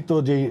চিহ্নিত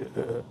যেই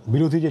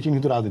বিরোধী যে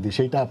চিহ্নিত রাজনীতি,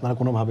 সেইটা আপনারা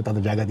কোনোভাবে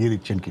তাদের জায়গা দিয়ে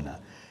দিচ্ছেন কিনা,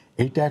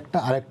 এইটা একটা।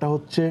 আরেকটা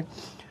হচ্ছে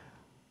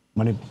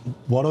মানে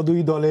বড় দুই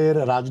দলের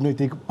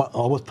রাজনৈতিক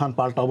অবস্থান,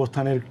 পাল্টা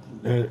অবস্থানের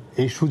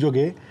এই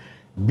সুযোগে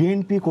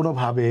বিএনপি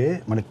কোনোভাবে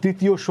মানে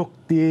তৃতীয়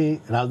শক্তি,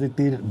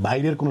 রাজনীতির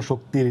বাইরের কোনো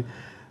শক্তির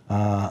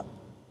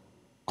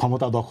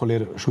ক্ষমতা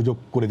দখলের সুযোগ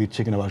করে দিচ্ছে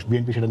কিনা, বা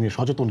বিএনপি সেটা নিয়ে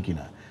সচেতন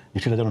কিনা যে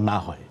সেটা যেন না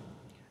হয়।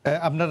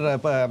 আপনার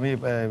আমি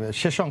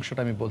শেষ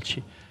অংশটা আমি বলছি।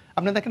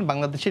 আপনি দেখেন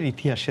বাংলাদেশের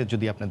ইতিহাসে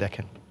যদি আপনি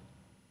দেখেন,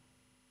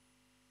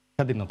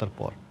 স্বাধীনতার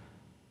পর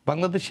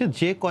বাংলাদেশে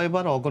যে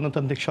কয়বার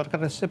অগণতান্ত্রিক সরকার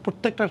এসেছে,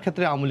 প্রত্যেকটার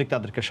ক্ষেত্রে আওয়ামী লীগ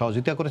তাদেরকে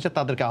সহযোগিতা করেছে,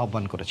 তাদেরকে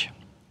আহ্বান করেছে।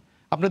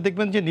 আপনি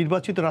দেখবেন যে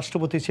নির্বাচিত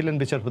রাষ্ট্রপতি ছিলেন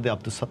বিচারপতি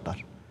আব্দুস সাত্তার,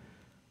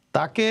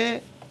 তাকে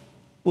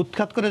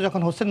উৎখাত করে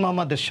যখন হোসেন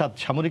মোহাম্মদ এরশাদ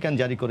সামরিক আইন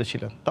জারি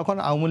করেছিলেন, তখন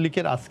আওয়ামী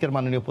লীগের আজকের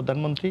মাননীয়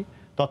প্রধানমন্ত্রী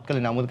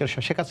তৎকালীন আওয়ামী লীগের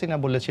শেখ হাসিনা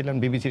বলেছিলেন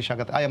বিবিসির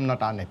সাক্ষাৎ, আই এম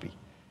নট আনহ্যাপি।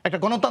 একটা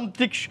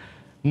গণতান্ত্রিক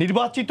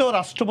নির্বাচিত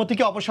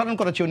রাষ্ট্রপতিকে অপসারণ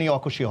করেছে, উনি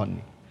অখুশি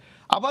হননি।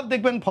 আবার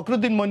দেখবেন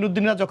ফখরুদ্দিন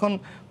মঈনুদ্দিনরা যখন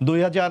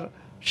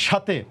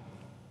 2007-এ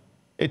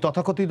এই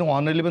তথাকথিত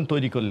 111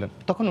 তৈরি করলেন,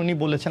 তখন উনি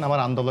বলেছেন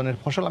আমার আন্দোলনের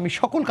ফসল আমি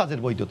সকল কাজের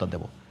বৈধতা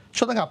দেব।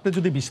 সুতরাং আপনি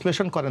যদি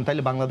বিশ্লেষণ করেন,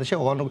 তাহলে বাংলাদেশে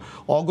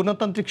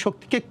অগণতান্ত্রিক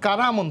শক্তিকে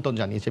কারা আমন্ত্রণ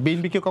জানিয়েছে?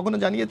 বিএনপিকে কখনো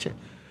জানিয়েছে?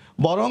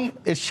 বরং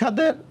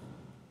এরশাদের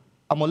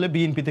আমলে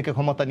বিএনপি থেকে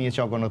ক্ষমতা নিয়েছে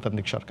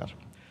অগণতান্ত্রিক সরকার।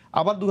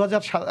 আবার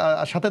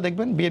 2007-এ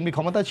দেখবেন বিএনপি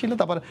ক্ষমতায় ছিল,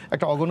 তারপর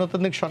একটা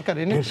অগণতান্ত্রিক সরকার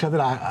এনে,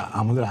 এরশাদের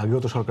আমাদের আগেও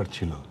তো সরকার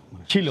ছিল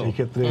সেই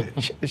ক্ষেত্রে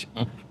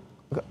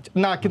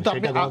না, কিন্তু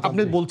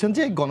আপনি বলছেন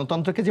যে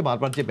গণতন্ত্রকে যে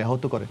বারবার যে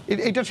ব্যাহত করে,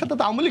 এটার সাথে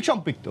তো আওয়ামী লীগ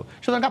সম্পৃক্ত।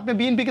 সুতরাং আপনি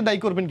বিএনপিকে দায়ী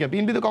করবেন কি?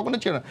 বিএনপি তো কখনো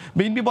ছিল না।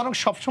 বিএনপি বরং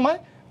সবসময়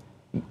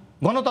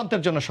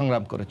গণতন্ত্রের জন্য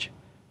সংগ্রাম করেছে।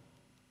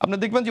 আপনি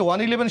দেখবেন যে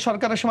 111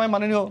 সরকারের সময়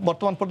মাননীয়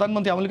বর্তমান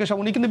প্রধানমন্ত্রী আওয়ামী লীগের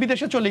উনি কিন্তু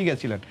বিদেশে চলেই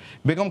গেছিলেন।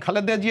 বেগম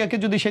খালেদা জিয়াকে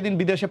যদি সেদিন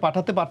বিদেশে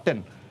পাঠাতে পারতেন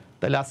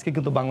তাহলে আজকে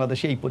কিন্তু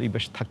বাংলাদেশে এই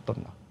পরিবেশ থাকতো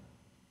না,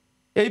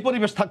 এই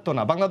পরিবেশ থাকতো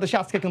না। বাংলাদেশে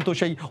আজকে কিন্তু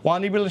সেই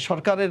 111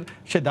 সরকারের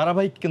সেই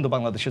ধারাবাহিক কিন্তু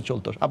বাংলাদেশে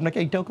চলতো। আপনাকে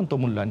এইটাও কিন্তু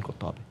মূল্যায়ন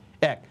করতে হবে।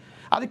 এক,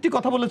 আরেকটি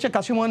কথা বলেছে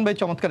কাশিম মোহন ভাই,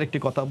 চমৎকার একটি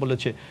কথা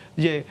বলেছে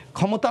যে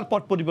ক্ষমতার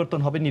পট পরিবর্তন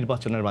হবে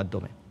নির্বাচনের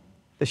মাধ্যমে।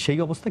 তো সেই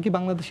অবস্থা কি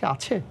বাংলাদেশে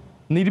আছে?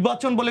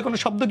 নির্বাচন বলে কোনো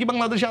শব্দ কি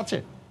বাংলাদেশে আছে?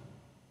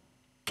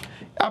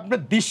 আপনি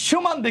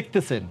দৃশ্যমান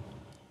দেখতেছেন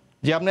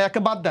যে আপনি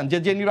একে বাদ দেন যে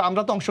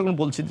আমরা তো অংশগ্রহণ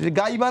বলছি যে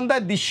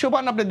গাইবান্ধায়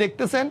দৃশ্যমান আপনি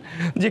দেখতেছেন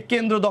যে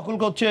কেন্দ্র দখল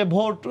করছে,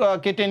 ভোট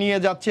কেটে নিয়ে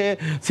যাচ্ছে,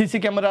 সিসি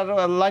ক্যামেরার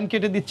লাইন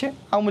কেটে দিচ্ছে।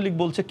 আওয়ামী লীগ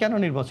বলছে কেন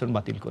নির্বাচন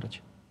বাতিল করেছে।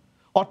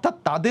 অর্থাৎ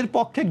তাদের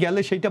পক্ষে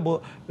গেলে সেইটা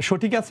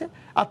সঠিক আছে,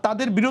 আর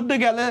তাদের বিরুদ্ধে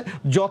গেলে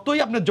যতই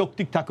আপনার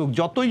যৌক্তিক থাকুক,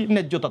 যতই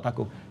ন্যায্যতা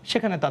থাকুক,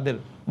 সেখানে তাদের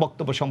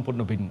বক্তব্য সম্পূর্ণ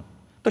ভিন্ন।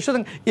 তো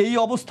সুতরাং এই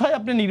অবস্থায়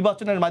আপনি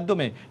নির্বাচনের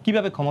মাধ্যমে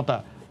কিভাবে ক্ষমতা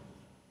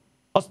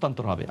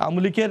হস্তান্তর হবে?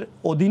 আওয়ামী লীগের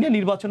অধীনে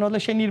নির্বাচন হলে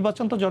সেই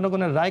নির্বাচন তো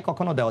জনগণের রায়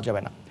কখনো দেওয়া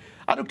যাবে না।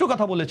 আর একটু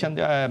কথা বলেছেন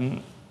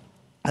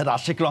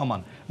রাশেক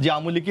রহমান যে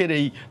আওয়ামী লীগের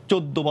এই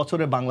 14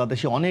 বছরে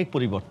বাংলাদেশে অনেক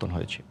পরিবর্তন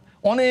হয়েছে,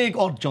 অনেক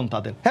অর্জন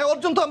তাদের। হ্যাঁ,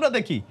 অর্জন তো আমরা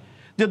দেখি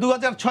যে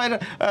 2006-এর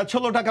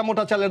 16 টাকা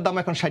মোটা চালের দাম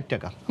এখন 60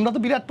 টাকা। আমরা তো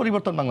বিরাট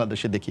পরিবর্তন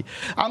বাংলাদেশে দেখি।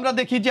 আমরা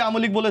দেখি যে আওয়ামী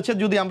লীগ বলেছে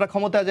যদি আমরা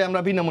ক্ষমতায় যাই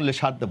আমরা বিনামূল্যে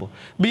সার দেবো।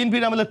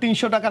 বিএনপির আমলে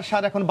 300 টাকার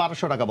সার এখন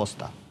 1200 টাকা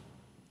বস্তা।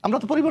 আমরা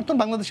তো পরিবর্তন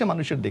বাংলাদেশের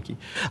মানুষের দেখি।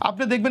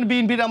 আপনি দেখবেন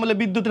বিএনপির আমলে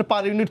বিদ্যুতের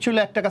পার ইউনিট ছিল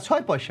 1 টাকা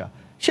 6 পয়সা,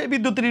 সেই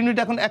বিদ্যুতের ইউনিট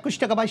এখন 21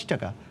 টাকা 22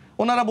 টাকা।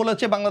 ওনারা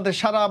বলেছে বাংলাদেশ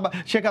সারা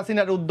শেখ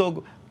হাসিনার উদ্যোগ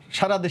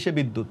সারা দেশে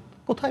বিদ্যুৎ।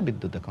 কোথায়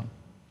বিদ্যুৎ এখন?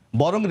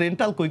 বরং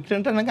রেন্টাল কুইক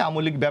রেন্টাল নাকি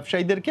আওয়ামী লীগ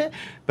ব্যবসায়ীদেরকে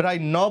প্রায়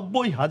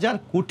 90,000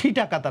 কোটি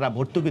টাকা তারা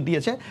ভর্তুকি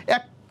দিয়েছে,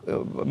 1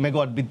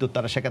 মেগাওয়াট বিদ্যুৎ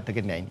তারা সেখান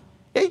থেকে নেয়নি।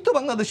 এই তো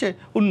বাংলাদেশে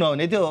উন্নয়ন,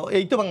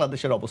 এই তো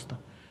বাংলাদেশের অবস্থা।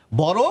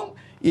 বরং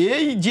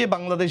এই যে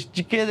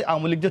বাংলাদেশকে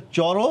আওয়ামী লীগ যে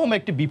চরম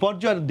একটি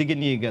বিপর্যয়ের দিকে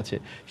নিয়ে গেছে,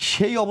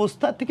 সেই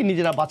অবস্থা থেকে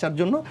নিজেরা বাঁচার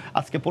জন্য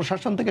আজকে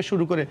প্রশাসন থেকে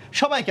শুরু করে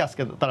সবাইকে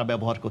আজকে তারা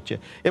ব্যবহার করছে।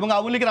 এবং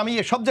আওয়ামী লীগের, আমি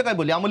সব জায়গায়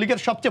বলি, আওয়ামী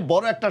লীগের সবচেয়ে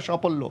বড় একটা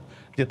সাফল্য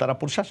যে তারা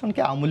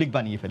প্রশাসনকে আওয়ামী লীগ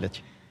বানিয়ে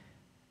ফেলেছে,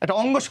 একটা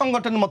অঙ্গ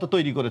সংগঠনের মতো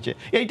তৈরি করেছে।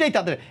 এইটাই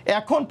তাদের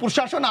এখন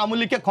প্রশাসন আওয়ামী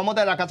লীগকে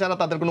ক্ষমতায় রাখা ছাড়া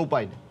তাদের কোনো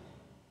উপায় নেই।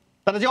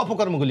 তারা যে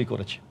অপকর্মগুলি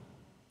করেছে,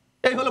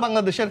 এই হলো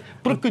বাংলাদেশের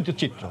প্রকৃত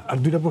চিত্র। আর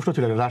দুইটা প্রশ্ন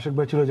ছিল, রাশেক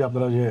ভাই ছিল যে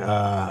আপনারা যে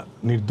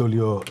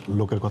নির্দলীয়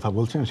লোকের কথা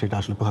বলছেন সেটা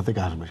আসলে কোথা থেকে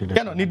আসবে সেটা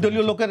কেন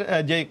নির্দলীয় লোকের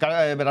যে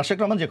রাশেক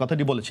রহমান যে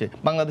কথাটি বলেছে,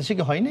 বাংলাদেশে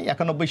কি হয়নি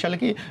 91 সালে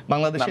কি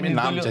বাংলাদেশে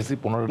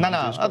না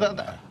না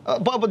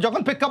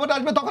যখন প্রেক্ষাপট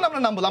আসবে তখন আমরা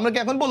নাম বলবো। আমরা কি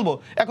এখন বলবো?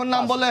 এখন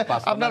নাম বলে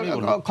আপনার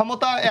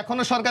ক্ষমতা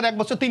এখনো সরকার 1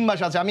 বছর 3 মাস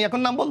আছে, আমি এখন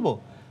নাম বলবো?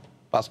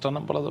 5টা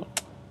নাম বলা যাবে।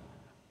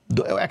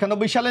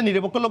 91 সালে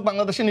নিরপেক্ষ লোক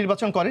বাংলাদেশে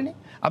নির্বাচন করেনি,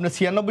 আপনার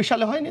 96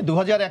 সালে হয়নি,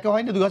 2001-এ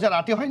হয়নি,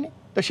 2008-এ হয়নি।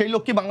 তো সেই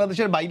লোক কি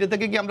বাংলাদেশের বাইরে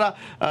থেকে কি আমরা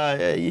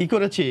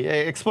করেছি,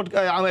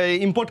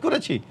 ইম্পোর্ট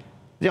করেছি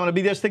যে আমরা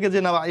বিদেশ থেকে যে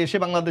না এসে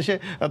বাংলাদেশে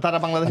তারা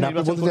বাংলাদেশে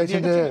নির্বাচন করে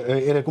দিয়েছে?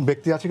 এরকম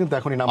ব্যক্তি আছে কিন্তু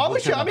এখনই নাম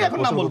অবশ্যই আমি এখন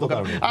নাম বলবো।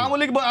 আওয়ামী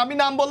লীগ, আমি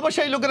নাম বলবো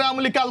সেই লোকের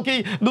আওয়ামী লীগ কালকেই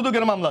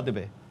দুদকের মামলা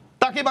দেবে,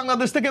 তাকে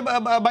বাংলাদেশ থেকে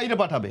বাইরে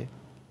পাঠাবে।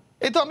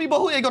 এই তো আমি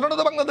এই ঘটনা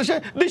তো বাংলাদেশে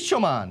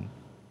দৃশ্যমান।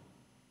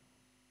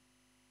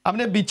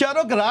 আপনি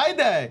বিচারক রায়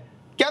দেয়,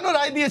 কেন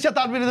রায় দিয়েছে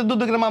তার বিরুদ্ধে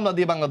দুদকের মামলা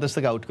দিয়ে বাংলাদেশ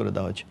থেকে আউট করে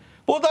দেওয়া হয়েছে।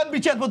 প্রধান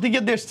বিচারপতিকে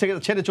দেশ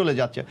ছেড়ে চলে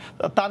যাচ্ছে,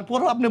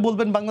 তারপরও আপনি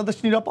বলবেন বাংলাদেশ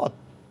নিরাপদ?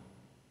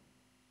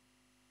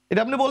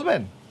 এটা আপনি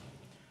বলবেন?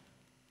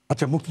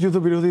 আচ্ছা, মুক্তিযুদ্ধ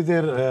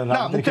বিরোধীদের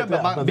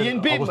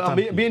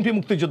বিএনপি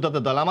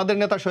মুক্তিযোদ্ধাদের দল, আমাদের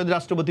নেতা শহীদ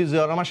রাষ্ট্রপতি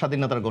জিয়াউর রহমান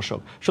স্বাধীনতার ঘোষক।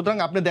 সুতরাং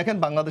আপনি দেখেন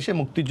বাংলাদেশের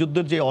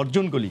মুক্তিযুদ্ধের যে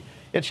অর্জনগুলি,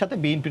 এর সাথে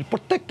বিএনপির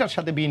প্রত্যেকটার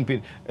সাথে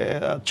বিএনপির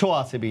ছোঁয়া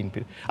আছে।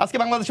 বিএনপির আজকে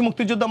বাংলাদেশের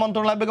মুক্তিযোদ্ধা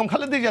মন্ত্রণালয় বেগম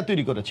খালেদা জিয়া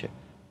তৈরি করেছে।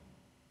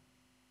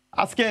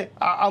 আজকে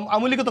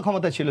আওয়ামী লীগ তো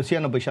ক্ষমতায় ছিল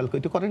 96 সাল,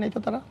 কইতে করে নাই তো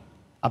তারা।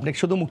 আপনি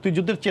শুধু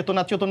মুক্তিযুদ্ধের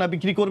চেতনা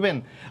বিক্রি করবেন,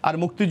 আর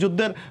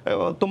মুক্তিযুদ্ধের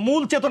তো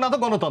মূল চেতনা তো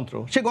গণতন্ত্র,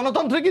 সেই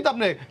গণতন্ত্রে কিন্তু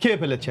আপনি খেয়ে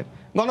ফেলেছেন,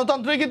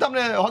 গণতন্ত্রে কিন্তু আপনি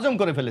হজম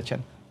করে ফেলেছেন।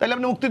 তাহলে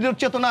আপনি মুক্তিযুদ্ধের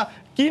চেতনা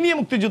কি নিয়ে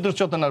মুক্তিযুদ্ধের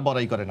চেতনার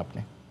বড়াই করেন? আপনি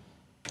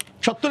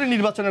 70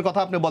 নির্বাচনের কথা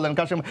আপনি বলেন,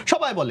 কার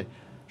সবাই বলে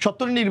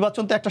 70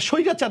 নির্বাচন তো একটা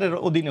স্বৈরাচারের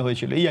অধীনে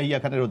হয়েছিল, ইয়াহিয়া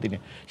খানের অধীনে।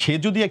 সে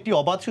যদি একটি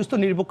অবাধ সুস্থ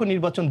নিরপেক্ষ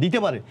নির্বাচন দিতে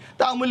পারে,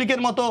 তা আওয়ামী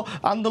লীগের মতো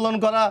আন্দোলন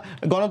করা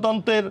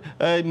গণতন্ত্রের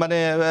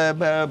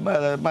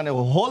মানে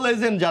হোল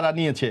এজেন্ট যারা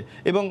নিয়েছে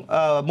এবং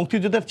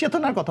মুক্তিযুদ্ধের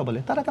চেতনার কথা বলে,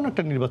 তারা কেন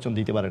একটা নির্বাচন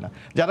দিতে পারে না?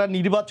 যারা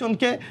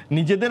নির্বাচনকে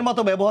নিজেদের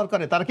মতো ব্যবহার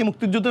করে, তারা কি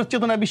মুক্তিযুদ্ধের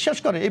চেতনায় বিশ্বাস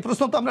করে? এই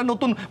প্রশ্ন তো আমরা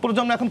নতুন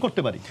প্রজন্ম এখন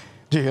করতে পারি।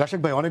 জি রাশেক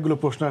ভাই, অনেকগুলো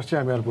প্রশ্ন আসছে,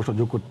 আমি আর প্রশ্ন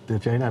যোগ করতে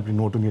চাই না, আপনি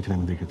নোটও নিয়েছেন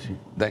আমি দেখেছি।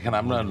 দেখেন,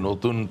 আমরা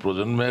নতুন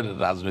প্রজন্মের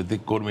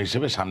রাজনৈতিক কর্মী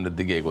হিসেবে সামনের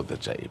দিকে এগোতে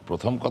চাই।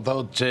 প্রথম কথা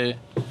হচ্ছে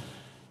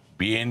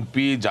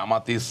বিএনপি,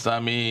 জামাত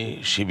ইসলামী,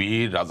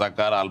 শিবির,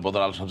 রাজাকার,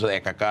 আলবদর, আল শামস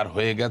একাকার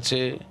হয়ে গেছে,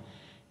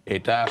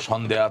 এটা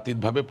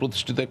সন্দেহাতীতভাবে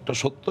প্রতিষ্ঠিত একটা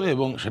সত্য।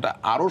 এবং সেটা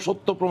আরও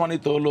সত্য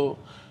প্রমাণিত হলো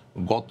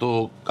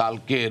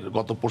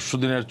গত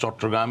পরশুদিনের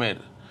চট্টগ্রামের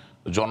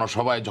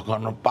জনসভায়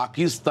যখন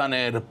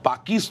পাকিস্তানের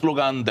পাকি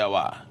স্লোগান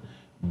দেওয়া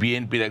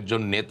বিএনপির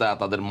একজন নেতা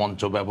তাদের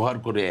মঞ্চ ব্যবহার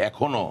করে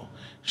এখনো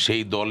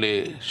সেই দলে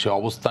সে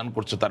অবস্থান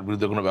করছে, তার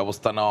বিরুদ্ধে কোনো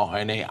ব্যবস্থা নেওয়া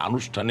হয় নাই,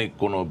 আনুষ্ঠানিক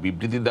কোনো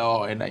বিবৃতি দেওয়া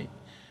হয় নাই।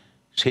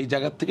 সেই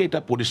জায়গা থেকে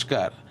এটা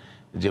পরিষ্কার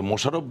যে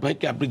মোশাররফ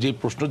ভাইকে আপনি যে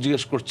প্রশ্ন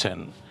জিজ্ঞেস করছেন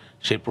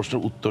সেই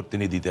প্রশ্নের উত্তর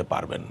তিনি দিতে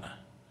পারবেন না।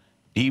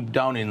 Deep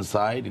down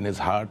inside in his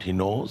heart he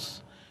knows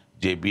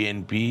যে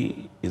বিএনপি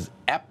ইজ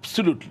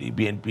অ্যাবসলিউটলি,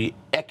 বিএনপি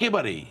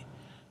একেবারেই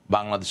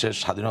বাংলাদেশের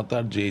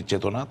স্বাধীনতার যে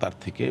চেতনা তার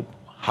থেকে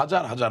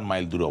হাজার হাজার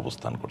মাইল দূরে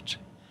অবস্থান করছে,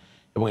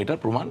 এবং এটার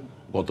প্রমাণ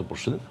গত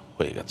পরশুদিন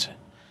হয়ে গেছে।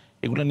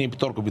 এগুলো নিয়ে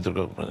তর্ক বিতর্ক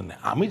নেই।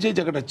 আমি যে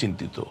জায়গাটা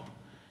চিন্তিত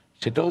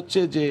সেটা হচ্ছে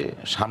যে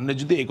সামনে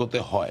যদি এগোতে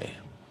হয়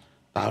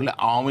তাহলে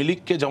আওয়ামী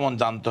লীগকে যেমন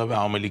জানতে হবে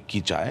আওয়ামী লীগ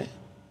কী চায়।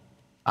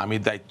 আমি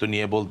দায়িত্ব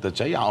নিয়ে বলতে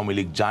চাই আওয়ামী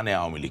লীগ জানে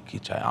আওয়ামী লীগ কী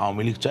চায়।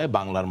 আওয়ামী লীগ চায়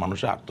বাংলার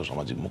মানুষের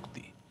আর্থসামাজিক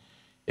মুক্তি,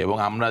 এবং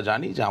আমরা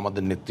জানি যে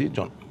আমাদের নেত্রী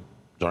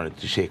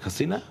জননেত্রী শেখ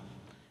হাসিনা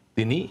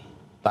তিনি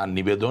তার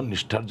নিবেদন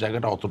নিষ্ঠার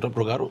জায়গাটা অতটা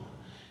প্রগাঢ়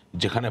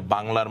যেখানে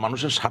বাংলার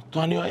মানুষের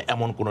স্বার্থহানি হয়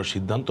এমন কোনো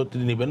সিদ্ধান্ত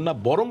তিনি নেবেন না,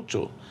 বরঞ্চ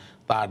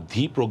তার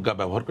ধী প্রজ্ঞা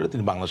ব্যবহার করে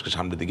তিনি বাংলাদেশকে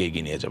সামনের দিকে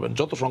এগিয়ে নিয়ে যাবেন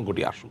যত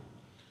সংকটই আসুক।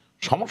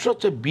 সমস্যা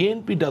হচ্ছে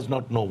BNP does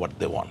not know what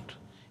they want.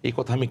 এই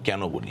কথা আমি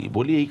কেন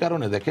বলি এই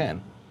কারণে, দেখেন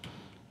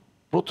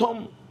প্রথম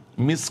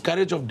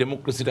মিসক্যারেজ অফ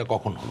ডেমোক্রেসিটা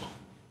কখন হলো?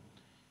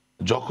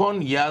 যখন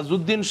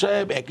ইয়াজউদ্দিন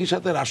সাহেব একই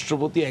সাথে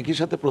রাষ্ট্রপতি একই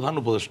সাথে প্রধান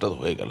উপদেষ্টা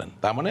হয়ে গেলেন।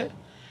 তার মানে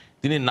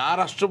তিনি না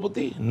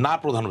রাষ্ট্রপতি না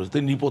প্রধান উপদেষ্টা,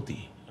 তিনি নৃপতি,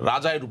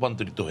 রাজায়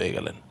রূপান্তরিত হয়ে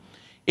গেলেন।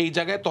 এই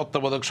জায়গায়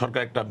তত্ত্বাবধায়ক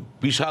সরকার একটা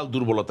বিশাল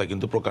দুর্বলতা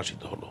কিন্তু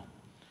প্রকাশিত হলো,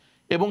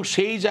 এবং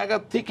সেই জায়গা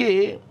থেকে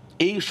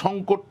এই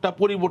সংকটটা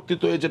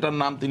পরিবর্তিত হয়ে যেটার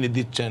নাম তিনি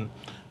দিচ্ছেন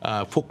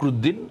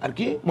ফখরুদ্দিন আর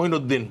কি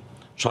মঈনুদ্দিন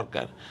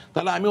সরকার।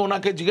 তাহলে আমি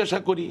ওনাকে জিজ্ঞাসা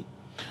করি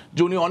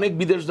যে উনি অনেক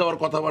বিদেশ যাওয়ার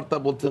কথাবার্তা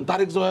বলতেন,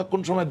 তারেক জিয়া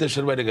কোন সময়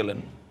দেশের বাইরে গেলেন?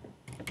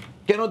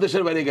 কেন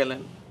দেশের বাইরে গেলেন?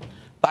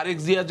 তারেক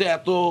জিয়া যে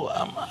এত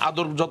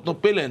আদর যত্ন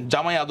পেলেন,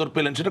 জামাই আদর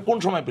পেলেন, সেটা কোন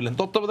সময় পেলেন?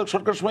 তত্ত্বাবধায়ক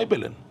সরকার সময়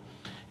পেলেন।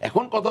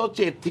 এখন কথা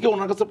হচ্ছে এর থেকে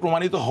ওনার কাছে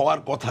প্রমাণিত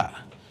হওয়ার কথা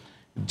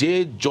যে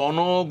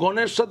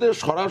জনগণের সাথে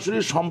সরাসরি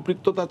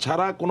সম্পৃক্ততা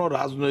ছাড়া, কোনো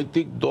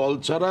রাজনৈতিক দল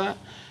ছাড়া,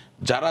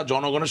 যারা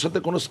জনগণের সাথে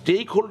কোনো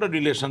স্টেক হোল্ডার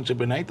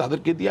রিলেশনশিপে নাই,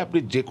 তাদেরকে দিয়ে আপনি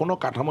যে কোনো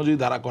কাঠামো যদি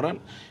দাঁড়া করান,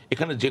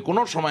 এখানে যে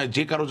কোনো সময়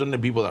যে কারোর জন্য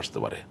বিপদ আসতে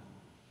পারে।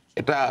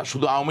 এটা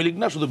শুধু আওয়ামী লীগ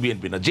না, শুধু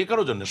বিএনপি না, যে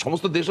কারোর জন্য,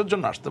 সমস্ত দেশের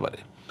জন্য আসতে পারে।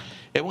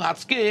 এবং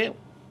আজকে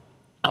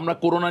আমরা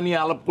করোনা নিয়ে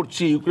আলাপ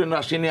করছি, ইউক্রেন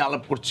রাশিয়া নিয়ে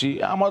আলাপ করছি,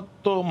 আমার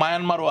তো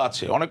মায়ানমারও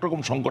আছে, অনেক রকম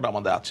সংকট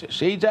আমাদের আছে।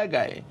 সেই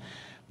জায়গায়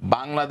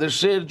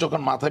বাংলাদেশের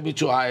যখন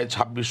মাথাপিছু আয়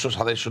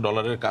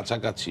 $2600-2700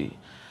 কাছাকাছি,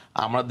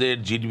 আমাদের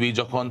জিডিপি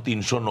যখন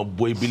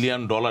 $390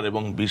 বিলিয়ন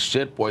এবং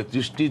বিশ্বের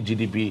 35টি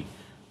জিডিপি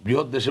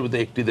বৃহৎ দেশের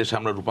ভিতরে একটি দেশে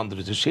আমরা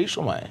রূপান্তরিত, সেই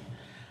সময়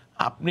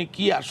আপনি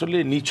কি আসলে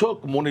নিছক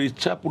মনের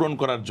ইচ্ছা পূরণ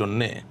করার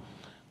জন্যে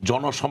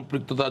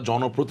জনসম্পৃক্ততা,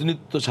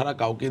 জনপ্রতিনিধিত্ব ছাড়া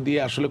কাউকে দিয়ে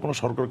আসলে কোনো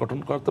সরকার গঠন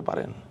করতে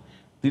পারেন?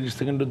 30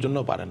 সেকেন্ডের জন্য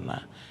পারেন না।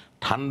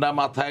 ঠান্ডা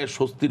মাথায়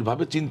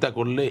স্বস্তিরভাবে চিন্তা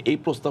করলে এই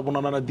প্রস্তাবনা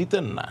ওনারা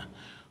দিতেন না।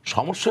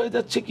 সমস্যা হয়ে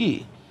যাচ্ছে কি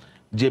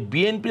যে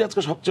বিএনপির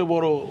আজকে সবচেয়ে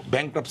বড়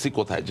ব্যাংক্রাপসি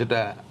কোথায়, যেটা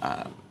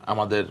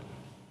আমাদের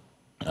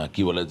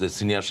কি বলে যে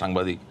সিনিয়র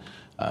সাংবাদিক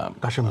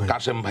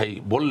কাশেম ভাই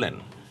বললেন,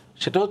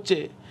 সেটা হচ্ছে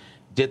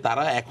যে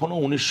তারা এখনও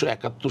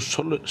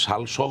 1971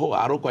 সাল সহ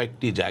আরও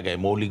কয়েকটি জায়গায়,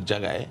 মৌলিক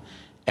জায়গায়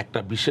একটা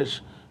বিশেষ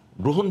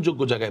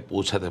গ্রহণযোগ্য জায়গায়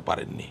পৌঁছাতে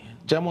পারেননি।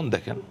 যেমন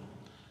দেখেন,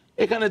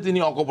 এখানে তিনি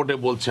অকপটে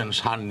বলছেন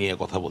সার নিয়ে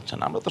কথা বলছেন।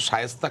 আমরা তো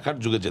শায়েস্তা খার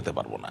যুগে যেতে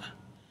পারবো না।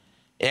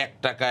 1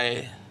 টাকায়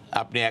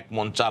আপনি 1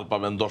 মণ চাল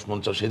পাবেন, 10 মণ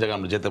চাল, সেই জায়গায়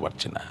আমরা যেতে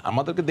পারছি না।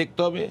 আমাদেরকে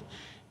দেখতে হবে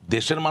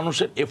দেশের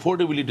মানুষের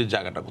এফোর্ডেবিলিটির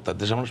জায়গাটা কোথায়,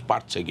 দেশের মানুষ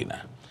পারছে কিনা।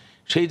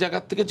 সেই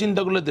জায়গার থেকে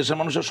চিন্তা করলে দেশের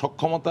মানুষের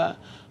সক্ষমতা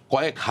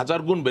কয়েক হাজার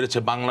গুণ বেড়েছে।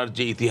 বাংলার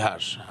যে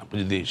ইতিহাস আপনি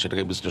যদি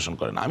সেটাকে বিশ্লেষণ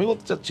করেন, আমি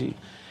বলতে চাচ্ছি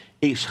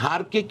এই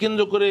সারকে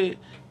কেন্দ্র করে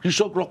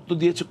কৃষক রক্ত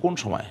দিয়েছে কোন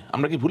সময়?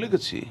 আমরা কি ভুলে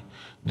গেছি?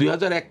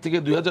 2001 থেকে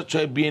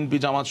 2006 বিএনপি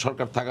জামাত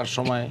সরকার থাকার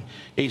সময়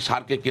এই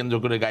সারকে কেন্দ্র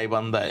করে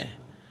গাইবান্ধায়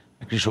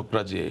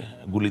কৃষকরা যে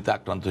গুলিতে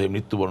আক্রান্ত হয়ে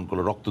মৃত্যুবরণ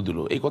করলো, রক্ত দিল,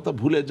 এই কথা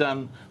ভুলে যান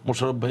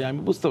মোশাররফ ভাই।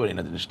 আমি বুঝতে পারি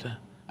না জিনিসটা,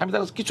 আমি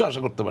তার কিছু আশা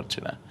করতে পারছি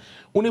না।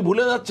 উনি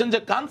ভুলে যাচ্ছেন যে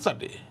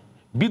কানসাটে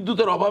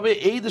বিদ্যুতের অভাবে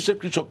এই দেশের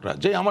কৃষকরা,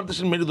 যে আমার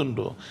দেশের মেরুদণ্ড,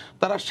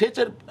 তারা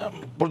সেচের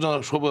পর্যন্ত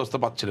সুব্যবস্থা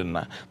পাচ্ছিলেন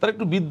না, তারা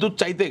একটু বিদ্যুৎ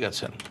চাইতে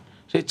গেছেন,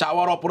 সেই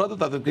চাওয়ার অপরাধে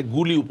তাদেরকে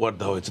গুলি উপহার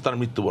দেওয়া হয়েছে, তারা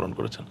মৃত্যুবরণ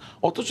করেছেন।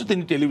 অথচ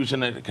তিনি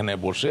টেলিভিশনের এখানে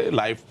বসে,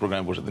 লাইভ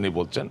প্রোগ্রামে বসে তিনি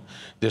বলছেন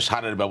যে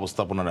সারের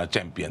ব্যবস্থাপনার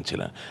চ্যাম্পিয়ন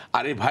ছিলেন।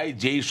 আরে ভাই,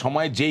 যেই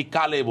সময় যেই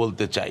কালে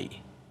বলতে চাই,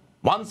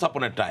 ওয়ান্স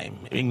আপন এ টাইম,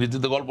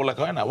 ইংরেজিতে গল্প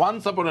লেখা হয় না,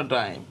 once upon A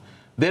time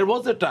there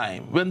was A time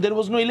when there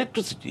was no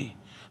electricity,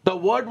 the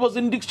word was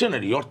in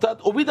dictionary, অর্থাৎ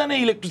অভিধানে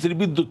ইলেকট্রিসিটি,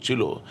 বিদ্যুৎ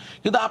ছিল,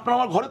 কিন্তু আপনার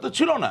আমার ঘরে তো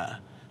ছিল না।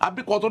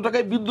 আপনি কত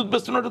টাকায় বিদ্যুৎ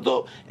বেচছেন ওটা তো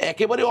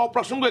একেবারে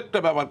অপ্রাসঙ্গিক একটা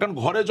ব্যাপার। কারণ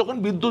ঘরে যখন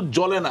বিদ্যুৎ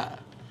জ্বলে না,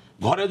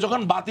 ঘরে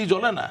যখন বাতি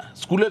জ্বলে না,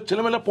 স্কুলের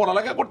ছেলেমেয়েরা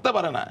পড়ালেখা করতে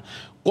পারে না,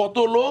 কত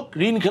লোক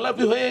ঋণ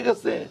খেলাপি হয়ে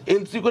গেছে,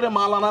 এলসি করে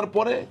মাল আনার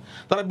পরে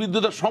তারা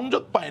বিদ্যুতের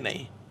সংযোগ পায় নাই।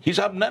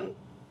 হিসাব নেন,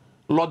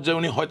 লজ্জায়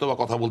উনি হয়তো বা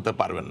কথা বলতে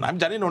পারবেন না। আমি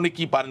জানি না উনি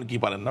কী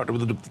পারেন না, ওটার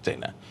ভিতরে ঢুকতে চাই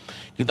না।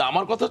 কিন্তু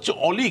আমার কথা হচ্ছে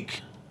অলিক,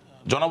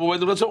 জনাব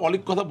ওবায়দুল কাছে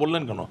অলিক কথা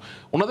বললেন কেন?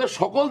 ওনাদের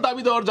সকল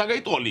দাবি দেওয়ার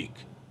জায়গায় তো অলিক।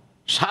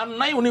 সার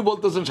নাই উনি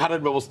বলতেছেন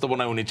সারের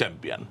ব্যবস্থাপনায় উনি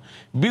চ্যাম্পিয়ন,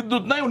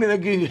 বিদ্যুৎ নাই উনি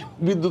নাকি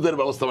বিদ্যুতের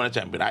ব্যবস্থাপনায়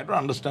champion. I don't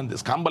understand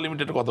this. খাম্বা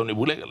লিমিটেডের কথা উনি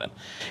ভুলে গেলেন।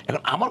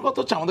 এখন আমার কথা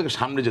হচ্ছে আমাদেরকে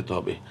সামনে যেতে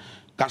হবে।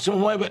 কাসিম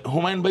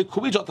হুমায়ুন ভাই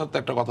খুবই যথার্থ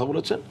একটা কথা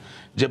বলেছেন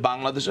যে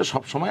বাংলাদেশে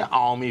সবসময়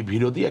আওয়ামী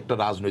বিরোধী একটা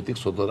রাজনৈতিক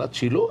স্রোতধারা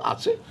ছিল,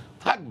 আছে,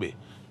 থাকবে।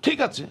 ঠিক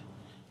আছে,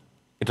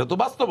 এটা তো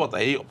বাস্তবতা,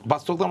 এই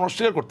বাস্তবতা আমরা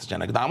অস্বীকার করতে চাই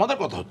না। কিন্তু আমাদের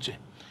কথা হচ্ছে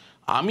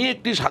আমি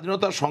একটি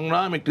স্বাধীনতা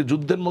সংগ্রাম, একটি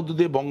যুদ্ধের মধ্য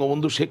দিয়ে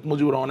বঙ্গবন্ধু শেখ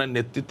মুজিবুর রহমানের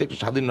নেতৃত্বে একটি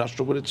স্বাধীন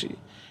রাষ্ট্র করেছি,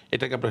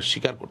 এটাকে আপনার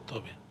স্বীকার করতে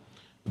হবে।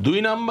 2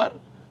 নাম্বার,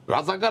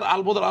 রাজাকার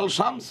আলবদর আল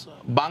শামস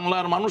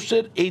বাংলার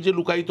মানুষের এই যে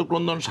লুকায়িত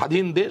ক্রন্দন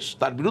স্বাধীন দেশ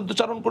তার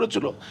বিরুদ্ধচারণ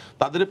করেছিল,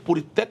 তাদের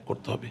পরিত্যাগ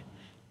করতে হবে।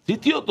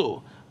 তৃতীয়ত,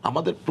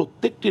 আমাদের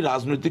প্রত্যেকটি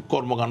রাজনৈতিক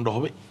কর্মকাণ্ড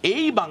হবে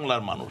এই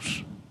বাংলার মানুষ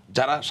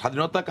যারা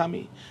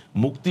স্বাধীনতাকামী,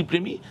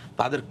 মুক্তিপ্রেমী,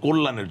 তাদের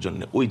কল্যাণের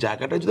জন্য। ওই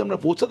জায়গাটায় যদি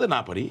আমরা পৌঁছাতে না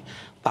পারি,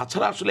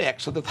 তাছাড়া আসলে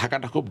একসাথে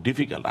থাকাটা খুব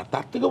ডিফিকাল্ট। আর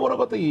তার থেকে বড়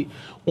কথা কি,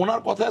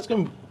 ওনার কথায় আজকে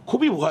আমি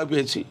খুবই ভয়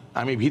পেয়েছি,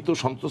 আমি ভীত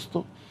সন্ত্রস্ত।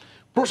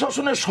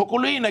 প্রশাসনের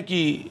সকলেই নাকি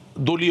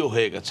দলীয়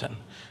হয়ে গেছেন।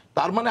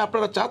 তার মানে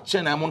আপনারা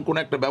চাচ্ছেন এমন কোন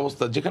একটা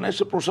ব্যবস্থা যেখানে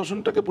এসে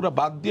প্রশাসনটাকে পুরো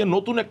বাদ দিয়ে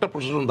নতুন একটা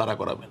প্রশাসন দাঁড়া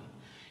করাবেন।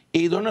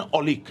 এই ধরনের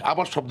অলিক,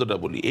 আবার শব্দটা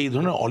বলি, এই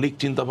ধরনের অলিক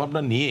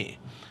চিন্তাভাবনা নিয়ে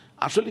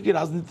আসলে কি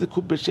রাজনীতিতে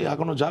খুব বেশি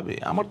আগানো যাবে?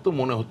 আমার তো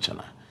মনে হচ্ছে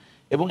না।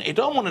 এবং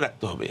এটাও মনে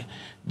রাখতে হবে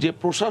যে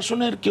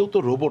প্রশাসনের কেউ তো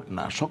রোবট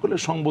না, সকলে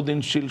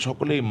সংবেদনশীল,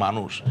 সকলেই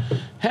মানুষ।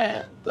 হ্যাঁ,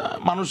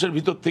 মানুষের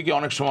ভিতর থেকে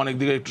অনেক সময় অনেক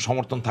দিকে একটু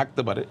সমর্থন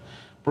থাকতে পারে,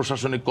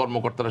 প্রশাসনিক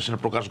কর্মকর্তারা সেটা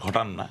প্রকাশ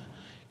ঘটান না,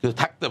 কিন্তু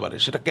থাকতে পারে।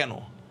 সেটা কেন?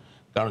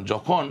 কারণ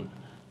যখন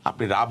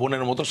আপনি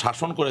রাবণের মতো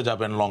শাসন করে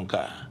যাবেন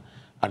লঙ্কা,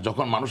 আর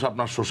যখন মানুষ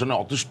আপনার শোষণে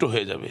অতুষ্ট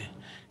হয়ে যাবে,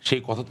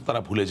 সেই কথা তো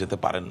তারা ভুলে যেতে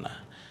পারেন না।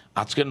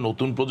 আজকের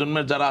নতুন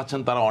প্রজন্মের যারা আছেন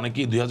তারা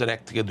অনেকেই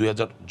 2001 থেকে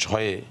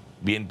 2006-এ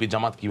বিএনপি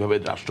জামাত কিভাবে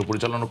রাষ্ট্র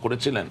পরিচালনা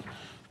করেছিলেন,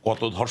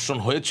 কত ধর্ষণ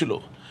হয়েছিল,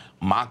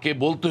 মাকে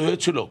বলতে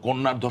হয়েছিল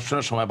কন্যার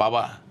ধর্ষণের সময়,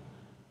 বাবা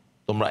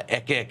তোমরা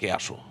একে একে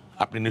আসো।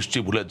 আপনি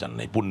নিশ্চয়ই ভুলে যান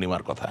নাই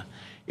পূর্ণিমার কথা।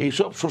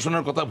 এইসব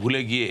শোষণের কথা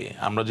ভুলে গিয়ে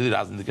আমরা যদি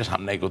রাজনীতিকে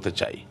সামনে এগোতে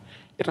চাই,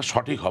 এটা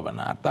সঠিক হবে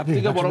না। আর তার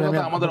থেকে বড়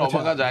কথা, আমাদের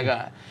অবাগা জায়গা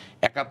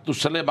 71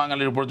 সালে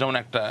বাঙালির উপর যেমন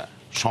একটা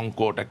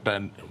সংকট, একটা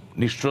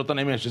নিষ্ঠুরতা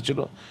নেমে এসেছিল,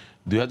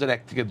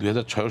 2001 থেকে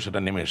 2006 সেটা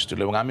নেমে এসেছিল।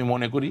 এবং আমি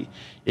মনে করি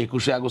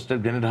 21শে আগস্টের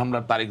গ্রেনেড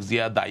হামলার তারেক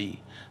জিয়া দায়ী।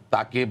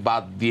 তাকে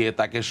বাদ দিয়ে,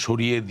 তাকে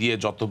সরিয়ে দিয়ে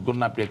যতক্ষণ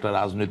না আপনি একটা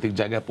রাজনৈতিক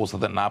জায়গায়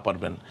পৌঁছাতে না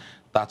পারবেন,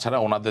 তাছাড়া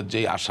ওনাদের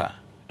যেই আশা,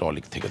 এটা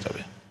অলিক থেকে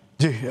যাবে।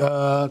 জি,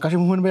 কাসিম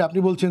হুমায়ুন ভাই, আপনি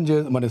বলছেন যে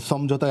মানে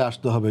সমঝোতায়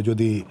আসতে হবে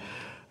যদি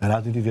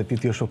রাজনীতিতে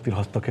তৃতীয় শক্তির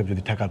হস্তক্ষেপ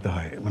যদি ঠেকাতে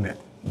হয়। মানে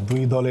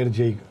দুই দলের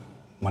যেই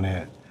মানে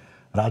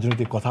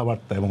রাজনৈতিক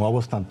কথাবার্তা এবং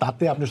অবস্থান,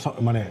 তাতে আপনি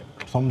মানে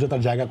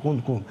সমঝোতার জায়গা কোন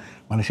কোন,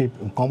 মানে সেই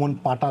কমন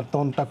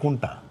পাটাতনটা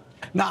কোনটা?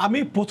 না, আমি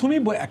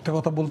প্রথমেই একটা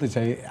কথা বলতে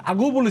চাই,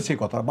 আগেও বলেছি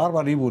কথা,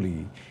 বারবারই বলি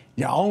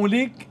যে আওয়ামী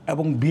লীগ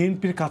এবং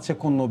বিএনপির কাছে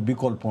কোনো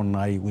বিকল্প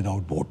নাই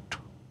উইদাউট ভোট।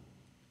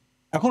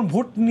 এখন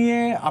ভোট নিয়ে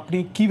আপনি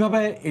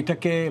কিভাবে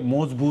এটাকে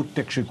মজবুত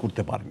টেকসই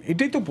করতে পারেন,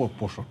 এটাই তো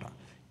প্রশ্নটা।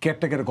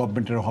 কেয়ারটেকার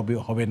গভর্নমেন্টের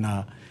হবে না,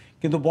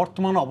 কিন্তু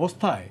বর্তমান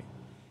অবস্থায়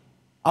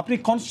আপনি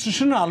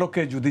কনস্টিটিউশনের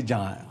আলোকে যদি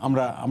যান,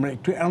 আমরা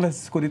একটু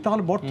অ্যানালাইসিস করি,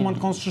 তাহলে বর্তমান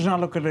কনস্টিটিউশন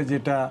আলোকের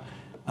যেটা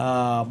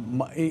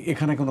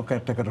এখানে কোনো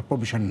কেয়ারটেকার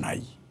প্রভিশন নাই।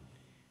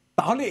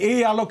 তাহলে এই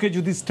আলোকে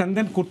যদি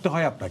স্ট্যান্ড করতে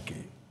হয় আপনাকে,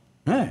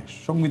 হ্যাঁ,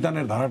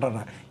 সংবিধানের ধারাটা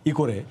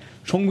করে,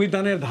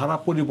 সংবিধানের ধারা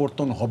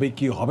পরিবর্তন হবে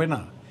কি হবে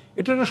না,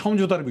 এটা একটা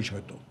সমঝোতার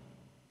বিষয়। তো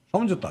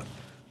সমঝোতার,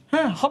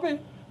 হ্যাঁ, হবে,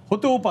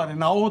 হতেও পারে,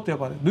 নাও হতে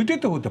পারে, দুইটাই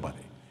তো হতে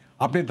পারে।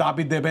 আপনি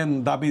দাবি দেবেন,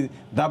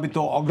 দাবি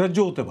তো অগ্রাহ্য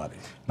হতে পারে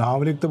না।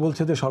 আওয়ামী লীগ তো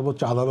বলছে যে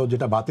সর্বোচ্চ আদালত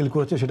যেটা বাতিল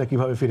করেছে সেটা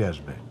কিভাবে ফিরে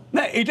আসবে।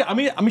 না, এটা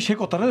আমি সে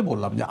কথাটাই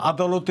বললাম যে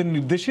আদালতের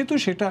নির্দেশে তো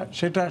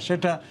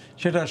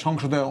সেটা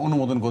সংসদে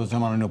অনুমোদন করেছে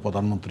মাননীয়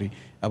প্রধানমন্ত্রী,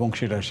 এবং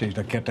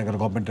সেটা কেয়ারটেকার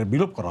গভর্নমেন্টের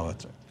বিলোপ করা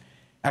হয়েছে।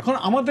 এখন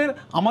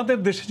আমাদের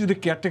দেশে যদি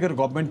কেয়ারটেকার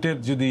গভর্নমেন্টের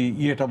যদি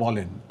ইয়েটা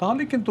বলেন,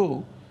 তাহলে কিন্তু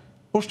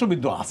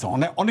প্রশ্নবিদ্ধ আছে,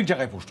 অনেক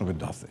জায়গায়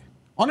প্রশ্নবিদ্ধ আছে,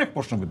 অনেক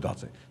প্রশ্নবিদ্ধ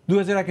আছে।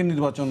 2001-এর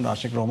নির্বাচন,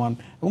 রাশেক রহমান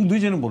এবং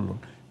দুইজনে বললেন,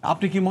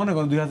 আপনি কি মনে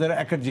করেন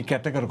 2001-এর যে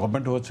কেয়ারটেকার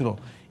গভর্নমেন্ট হয়েছিল,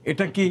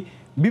 এটা কি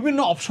বিভিন্ন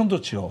অপশন তো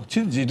ছিল,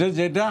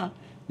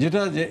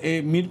 যেটা যে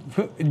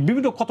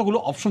বিভিন্ন কতগুলো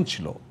অপশন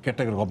ছিল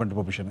কেয়ারটেকার গভর্নমেন্ট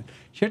প্রভিশনে,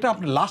 সেটা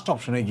আপনি লাস্ট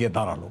অপশনে গিয়ে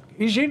দাঁড়ালো,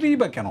 সেটাই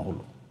বা কেন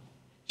হলো?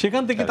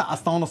 সেখান থেকে তো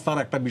আস্থা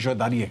অনাস্থার একটা বিষয়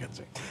দাঁড়িয়ে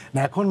গেছে। না,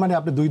 এখন মানে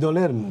আপনি দুই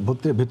দলের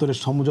ভেতরে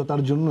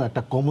সমঝোতার জন্য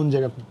একটা কমন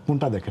জায়গা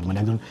কোনটা দেখেন? মানে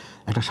একজন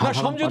একটা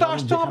সমঝোতা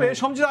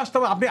আসতে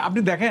হবে।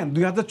 আপনি দেখেন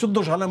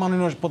 2014 সালে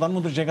মাননীয়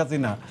প্রধানমন্ত্রী শেখ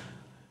হাসিনা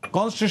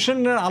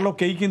কনস্টিটিউশনের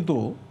আলোকেই কিন্তু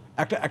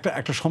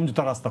একটা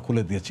সমঝোতার রাস্তা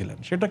খুলে দিয়েছিলেন।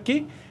 সেটা কি,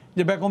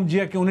 যে বেগম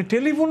জিয়াকে উনি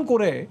টেলিফোন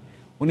করে,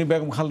 উনি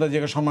বেগম খালেদা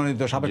জিয়াকে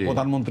সম্মানিত সাবেক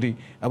প্রধানমন্ত্রী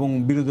এবং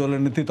বিরোধী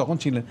দলের নেত্রী তখন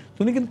ছিলেন,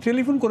 উনি কিন্তু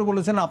টেলিফোন করে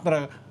বলেছেন, আপনারা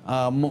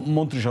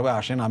মন্ত্রিসভায়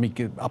আসেন, আমি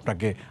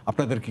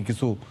আপনাদেরকে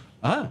কিছু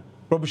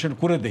প্রভিশন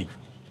করে দেই,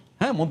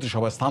 হ্যাঁ,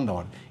 মন্ত্রিসভায় স্থান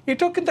দেওয়ার।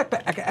 এটাও কিন্তু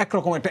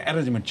একরকম একটা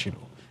অ্যারেঞ্জমেন্ট ছিল।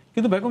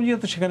 কিন্তু বেগম জিয়া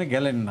তো সেখানে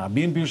গেলেন না,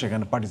 বিএনপিও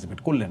সেখানে পার্টিসিপেট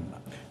করলেন না।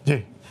 জি,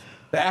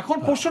 এখন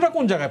প্রশ্নটা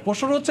কোন জায়গায়?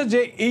 প্রশ্নটা হচ্ছে যে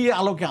এই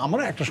আলোকে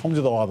আমরা একটা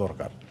সমঝোতা হওয়া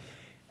দরকার।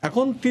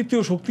 এখন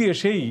তৃতীয় শক্তি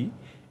এসেই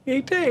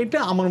এটা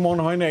আমার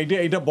মনে হয় না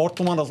এটা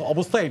বর্তমান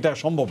অবস্থা এটা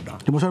সম্ভব না।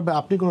 মোশাররফ ভাই,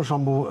 আপনি কোনো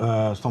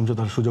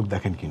সমঝোতার সুযোগ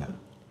দেখেন কিনা?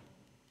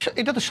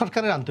 এটা তো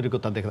সরকারের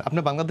আন্তরিকতা দেখেন। আপনি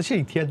বাংলাদেশের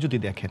ইতিহাস যদি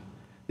দেখেন,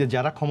 যে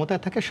যারা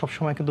ক্ষমতায় থাকে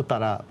সবসময় কিন্তু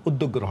তারা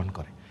উদ্যোগ গ্রহণ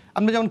করে।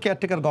 আপনি যেমন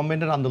কেয়ারটেকার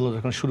গভর্নমেন্টের আন্দোলন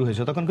যখন শুরু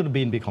হয়েছে তখন কিন্তু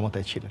বিএনপি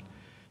ক্ষমতায় ছিলেন।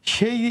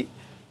 সেই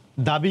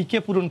দাবিকে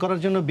পূরণ করার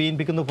জন্য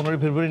বিএনপি কিন্তু 15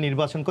 ফেব্রুয়ারি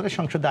নির্বাচন করে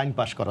সংসদে আইন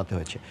পাশ করাতে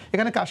হয়েছে।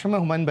 এখানে কাশেম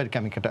হুমায়ুন ভাইকে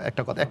আমি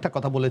একটা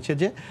কথা বলেছে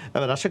যে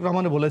রাশেক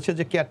রহমান বলেছে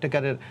যে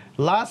কেয়ারটেকারের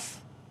লাস্ট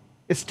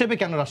স্টেপে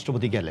কেন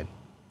রাষ্ট্রপতি গেলেন।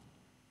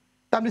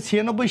 তা আপনি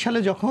 96 সালে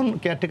যখন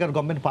কেয়ারটেকার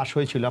গভর্নমেন্ট পাশ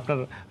হয়েছিল, আপনার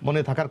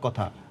মনে থাকার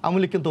কথা, আওয়ামী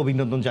লীগ কিন্তু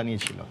অভিনন্দন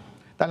জানিয়েছিল।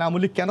 তাহলে আওয়ামী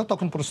লীগ কেন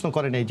তখন প্রশ্ন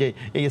করে নেই যে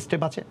এই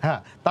স্টেপ আছে? হ্যাঁ,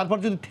 তারপর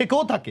যদি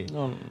থেকেও থাকে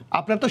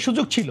আপনার তো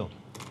সুযোগ ছিল।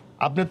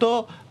 আপনি তো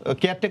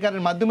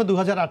কেয়ারটেকারের মাধ্যমে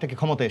 2008-এ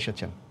ক্ষমতায়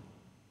এসেছেন,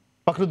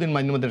 ফখরুদ্দিন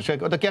মাইনুদ্দিন,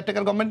 ওটা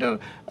কেয়ারটেকার গভর্নমেন্টের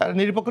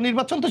নিরপেক্ষ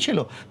নির্বাচন তো ছিল।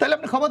 তাহলে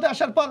আপনি ক্ষমতায়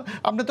আসার পর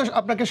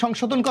আপনাকে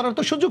সংশোধন করার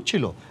তো সুযোগ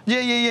ছিল যে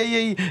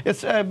এই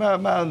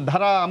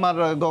ধারা আমার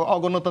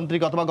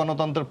অগণতান্ত্রিক অথবা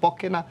গণতন্ত্রের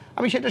পক্ষে না,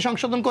 আমি সেটা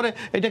সংশোধন করে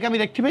এটাকে আমি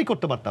রেক্টিফাই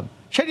করতে পারতাম।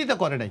 সেটি তো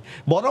করে নাই,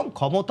 বরং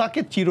ক্ষমতাকে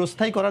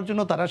চিরস্থায়ী করার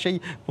জন্য তারা সেই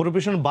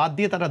প্রফেশন বাদ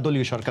দিয়ে তারা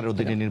দলীয় সরকারের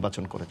অধীনে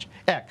নির্বাচন করেছে।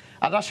 এক,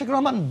 আর রাশেক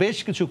রহমান বেশ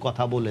কিছু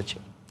কথা বলেছে।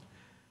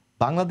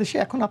 বাংলাদেশে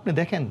এখন আপনি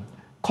দেখেন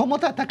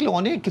ক্ষমতায় থাকলে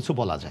অনেক কিছু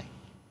বলা যায়,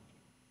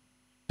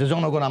 যে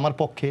জনগণ আমার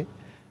পক্ষে,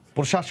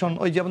 প্রশাসন,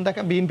 ওই যেমন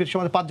দেখেন বিএনপির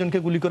সময় 5 জনকে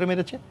গুলি করে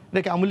মেরেছে, এটা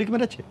কি আওয়ামী লীগ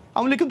মেরেছে?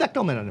 আওয়ামী লীগ কিন্তু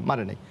একটাও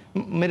মারে নাই।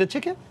 মেরেছে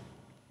কে?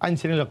 আইন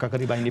শৃঙ্খলা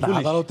রক্ষাকারী বাহিনী,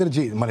 পুলিশ। আদালতের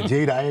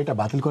যেই রায় এটা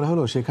বাতিল করা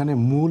হলো সেখানে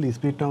মূল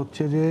স্পিরিটটা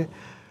হচ্ছে যে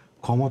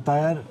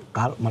ক্ষমতার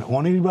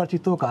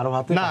অনির্বাচিত কারো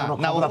হাতে না,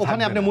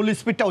 ওখানে আপনি মূল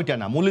স্পিরিটটা ওইটা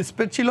না। মূল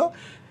স্পিরিট ছিল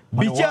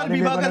বিচার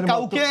বিভাগের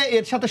কাউকে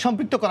এর সাথে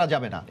সম্পৃক্ত করা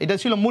যাবে না, এটা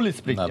ছিল মূল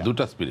স্পিরিট। না,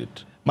 দুটো স্পিরিট,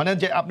 মানে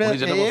যে আপনি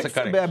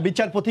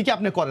বিচারপতিকে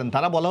আপনি করেন,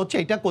 তারা বলা হচ্ছে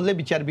এটা করলে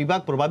বিচার বিভাগ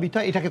প্রভাবিত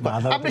হয়, এটাকে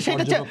আপনি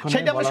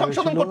সেটা আপনি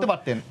সংশোধন করতে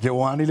পারতেন। যে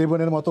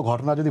 111-এর মতো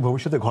ঘটনা যদি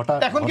ভবিষ্যতে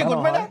এখন কি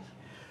ঘটবে না,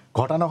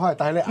 ঘটানো হয়,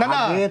 তাহলে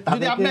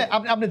যদি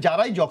আপনি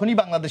যারাই যখনই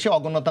বাংলাদেশে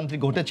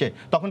অগণতান্ত্রিক ঘটেছে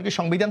তখন কি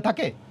সংবিধান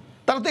থাকে?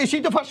 তারা তো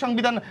এসেই তো ফার্স্ট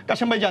সংবিধান,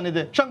 কাশেম ভাই জানে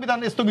যে সংবিধান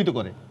স্থগিত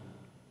করে।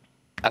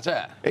 আচ্ছা,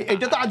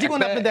 এটা তো আজীবন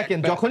আপনি দেখেন,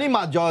 যখনই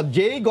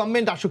যেই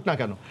গভর্নমেন্ট আসুক না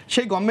কেন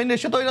সেই গভর্নমেন্ট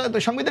এসে তো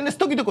সংবিধান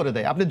স্থগিত করে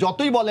দেয়। আপনি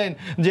যতই বলেন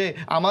যে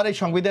আমার এই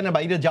সংবিধানের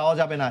বাইরে যাওয়া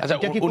যাবে না,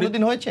 এটা কি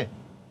কোনোদিন হয়েছে?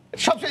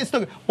 সবসময়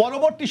স্থগিত।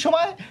 পরবর্তী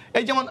সময়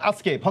এই যেমন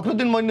আজকে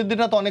ফখরুদ্দিন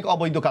মাইনুদ্দিনরা তো অনেক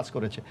অবৈধ কাজ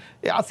করেছে।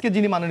 আজকে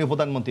যিনি মাননীয়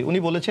প্রধানমন্ত্রী, উনি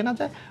বলেছেন না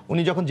যে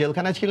উনি যখন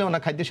জেলখানায় ছিলেন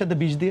ওনার খাদ্যের সাথে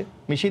বিষ দিয়ে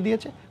মিশিয়ে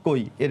দিয়েছে,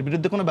 কই এর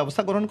বিরুদ্ধে কোনো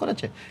ব্যবস্থা গ্রহণ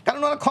করেছে? কারণ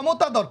ওনার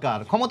ক্ষমতা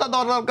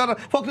দরকার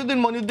ফখরুদ্দিন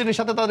মাইনুদ্দিনের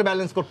সাথে তাদের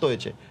ব্যালেন্স করতে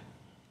হয়েছে,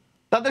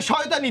 তাদের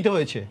সহায়তা নিতে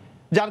হয়েছে,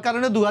 যার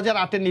কারণে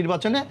 2008-এর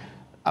নির্বাচনে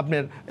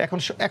আপনার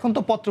এখন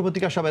তো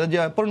পত্রপত্রিকা সবাই, যে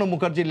প্রণব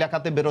মুখার্জির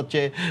লেখাতে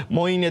বেরোচ্ছে,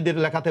 মঈনেদের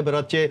লেখাতে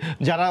বেরোচ্ছে,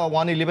 যারা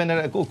 111-এর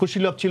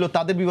কুশীলভ ছিল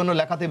তাদের বিভিন্ন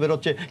লেখাতে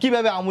বেরোচ্ছে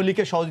কিভাবে আওয়ামী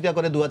লীগকে সহযোগিতা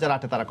করে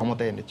 2008-এ তারা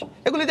ক্ষমতায় এনেছে।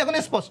 এগুলি তো এখন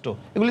স্পষ্ট,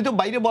 এগুলি তো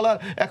বাইরে বলার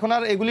এখন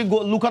আর এগুলি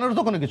লুকানোর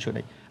তো কোনো কিছু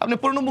নেই। আপনি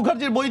প্রণব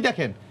মুখার্জির বই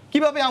দেখেন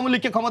কিভাবে আওয়ামী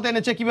লীগকে ক্ষমতা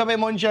এনেছে, কিভাবে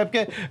মঈন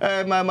সাহেবকে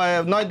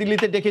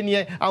নয়াদিল্লিতে ডেকে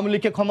নিয়ে আওয়ামী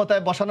লীগকে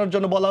ক্ষমতায় বসানোর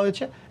জন্য বলা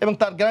হয়েছে এবং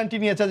তার গ্যারান্টি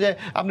নিয়েছে যে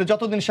আপনি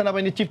যতদিন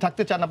সেনাবাহিনীর চিফ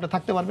থাকতে চান আপনি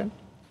থাকতে পারবেন।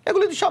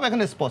 এগুলি তো সব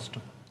এখন স্পষ্ট।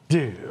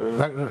 জি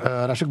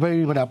রাশেক ভাই,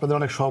 আপনাদের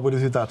অনেক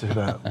সহপরিচিত আছে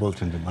সেটা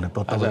বলছেন যে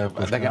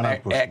দেখেন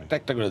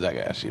একটা করে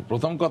জায়গায় আসি।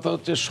 প্রথম কথা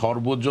হচ্ছে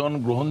সর্বজন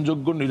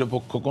গ্রহণযোগ্য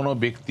নিরপেক্ষ কোনো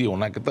ব্যক্তি,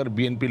 ওনাকে তো আর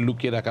বিএনপির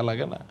লুকিয়ে রাখা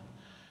লাগে না,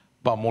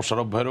 বা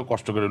মোশাররফ ভাইয়েরও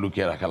কষ্ট করে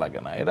লুকিয়ে রাখা লাগে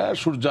না। এরা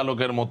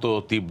সূর্যালোকের মতো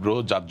তীব্র,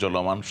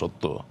 জাজ্জলমান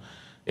সত্য।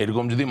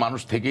 এরকম যদি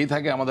মানুষ থেকেই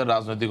থাকে আমাদের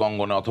রাজনৈতিক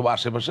অঙ্গনে অথবা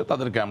আশেপাশে,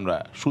 তাদেরকে আমরা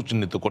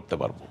সুচিহ্নিত করতে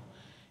পারবো।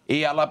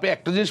 এই আলাপে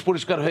একটা জিনিস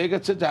পরিষ্কার হয়ে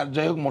গেছে,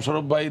 যাই হোক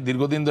মোশাররফ ভাই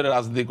দীর্ঘদিন ধরে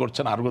রাজনীতি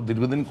করছেন, আরো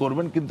দীর্ঘদিন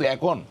করবেন, কিন্তু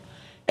এখন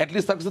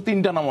অ্যাটলিস্ট তার কাছে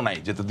 3টা নামও নাই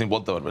যেটা তিনি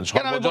বলতে পারবেন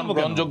সর্বজন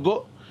গ্রহণযোগ্য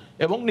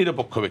এবং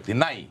নিরপেক্ষ ব্যক্তি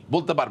নাই,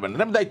 বলতে পারবেন না।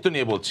 আমি দায়িত্ব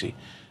নিয়ে বলছি,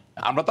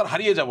 আমরা তার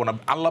হারিয়ে যাব না,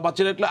 আল্লাহ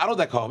বাঁচিয়ে রাখলে আরো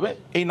দেখা হবে।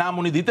 এই নাম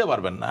উনি দিতে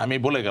পারবেন না, আমি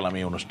বলে গেলাম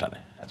এই অনুষ্ঠানে।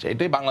 আচ্ছা,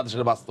 এটাই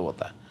বাংলাদেশের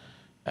বাস্তবতা।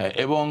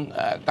 এবং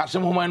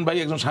কাশেম হুমায়ুন ভাই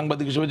একজন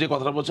সাংবাদিক হিসেবে যে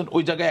কথাটা বলছেন,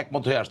 ওই জায়গায়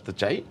একমত হয়ে আসতে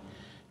চাই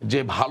যে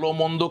ভালো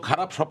মন্দ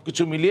খারাপ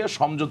সবকিছু মিলিয়ে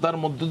সমঝোতার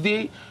মধ্য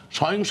দিয়েই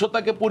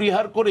সহিংসতাকে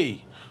পরিহার করেই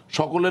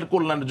সকলের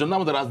কল্যাণের জন্য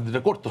আমাদের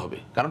রাজনীতিটা করতে হবে।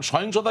 কারণ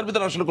সহিংসতার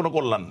ভিতরে আসলে কোনো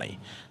কল্যাণ নাই।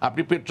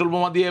 আপনি পেট্রোল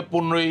বোমা দিয়ে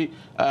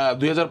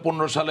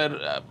 2015 সালের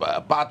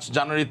 5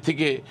 জানুয়ারি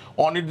থেকে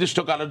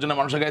অনির্দিষ্টকালের জন্য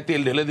মানুষের গায়ে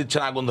তেল ঢেলে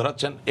দিচ্ছেন, আগুন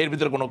ধরাচ্ছেন, এর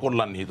ভিতরে কোনো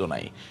কল্যাণ নিহিত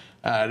নাই।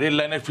 রেল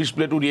লাইনের ফিস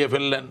প্লেট উড়িয়ে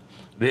ফেললেন,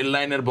 রেল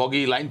লাইনের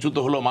বগি লাইনচ্যুত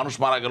হলো, মানুষ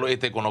মারা গেল,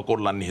 এতে কোনো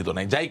কল্যাণ নিহিত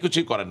নাই। যাই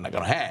কিছুই করেন না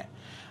কেন, হ্যাঁ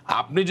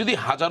আপনি যদি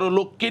হাজারো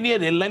লোককে নিয়ে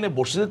রেল লাইনে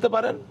বসে যেতে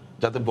পারেন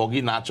যাতে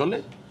বগি না চলে,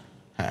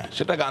 হ্যাঁ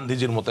সেটা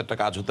গান্ধীজির মতো একটা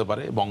কাজ হতে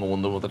পারে,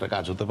 বঙ্গবন্ধুর মতো একটা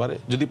কাজ হতে পারে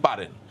যদি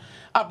পারেন।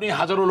 আপনি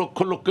হাজারো লক্ষ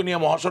লোককে নিয়ে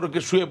মহাসড়কে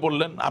শুয়ে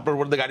পড়লেন, আপনার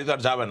উপর দিয়ে গাড়ি তো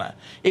আর যাবে না,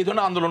 এই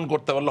ধরনের আন্দোলন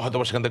করতে পারলে হয়তো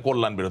সেখান থেকে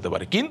কল্যাণ বেরোতে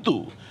পারে। কিন্তু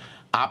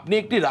আপনি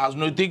একটি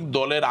রাজনৈতিক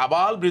দলের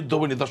আবাল বৃদ্ধ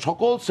বনিতা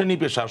সকল শ্রেণী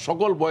পেশার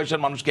সকল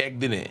বয়সের মানুষকে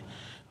একদিনে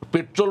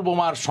পেট্রোল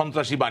বোমার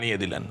সন্ত্রাসী বানিয়ে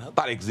দিলেন,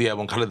 তারেক জিয়া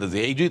এবং খালেদা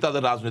জিয়া, এই যদি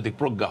তাদের রাজনৈতিক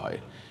প্রজ্ঞা হয়,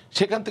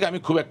 সেখান থেকে আমি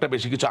খুব একটা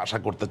বেশি কিছু আশা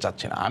করতে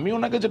চাচ্ছি না। আমি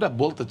ওনাকে যেটা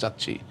বলতে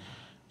চাচ্ছি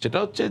সেটা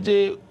হচ্ছে যে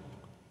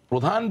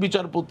প্রধান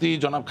বিচারপতি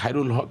জনাব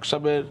খায়রুল হক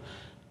সাহেবের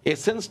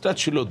এসেন্সটা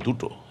ছিল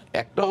দুটো।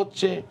 একটা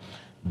হচ্ছে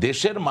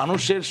দেশের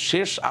মানুষের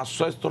শেষ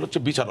আশ্রয়স্থল হচ্ছে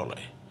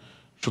বিচারালয়,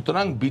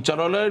 সুতরাং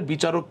বিচারালয়ের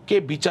বিচারককে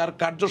বিচার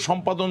কার্য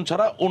সম্পাদন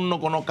ছাড়া অন্য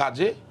কোনো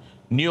কাজে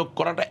নিয়োগ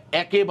করাটা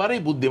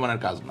একেবারেই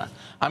বুদ্ধিমানের কাজ না।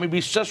 আমি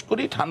বিশ্বাস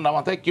করি ঠান্ডা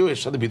মাথায় কেউ এর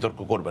সাথে বিতর্ক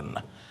করবেন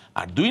না।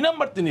 আর ২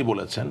 নম্বর তিনি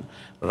বলেছেন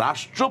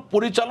রাষ্ট্র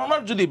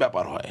পরিচালনার যদি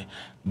ব্যাপার হয়,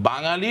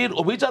 বাঙালির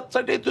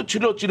অভিযাত্রাটাই তো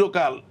ছিল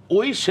চিরকাল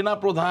ওই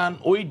সেনাপ্রধান,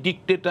 ওই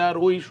ডিকটেটর,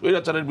 ওই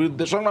স্বৈরাচারের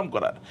বিরুদ্ধে সংগ্রাম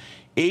করার।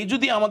 এই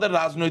যদি আমাদের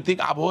রাজনৈতিক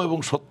আবহাওয়া এবং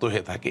সত্য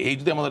হয়ে থাকে, এই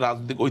যদি আমাদের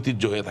রাজনৈতিক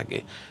ঐতিহ্য হয়ে থাকে,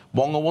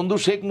 বঙ্গবন্ধু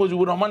শেখ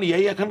মুজিবুর রহমান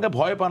ইয়াহিয়া খানকে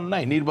ভয় পান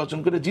নাই, নির্বাচন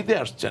করে জিতে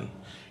আসছেন।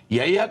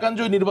 ইয়াহিয়া খান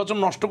যে ওই নির্বাচন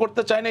নষ্ট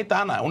করতে চায় নাই তা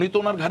না, উনি তো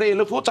ওনার ঘাড়ে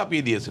এলএফও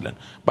চাপিয়ে দিয়েছিলেন,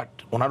 বাট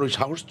ওনার ওই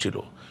সাহস ছিল,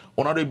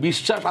 ওনার ওই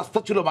বিশ্বাস আস্থা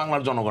ছিল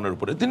বাংলার জনগণের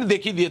উপরে। তিনি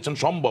দেখিয়ে দিয়েছেন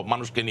সম্ভব,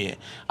 মানুষকে নিয়ে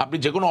আপনি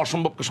যে কোনো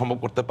অসম্ভবকে সম্ভব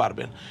করতে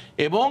পারবেন।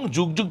 এবং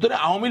যুগ যুগ ধরে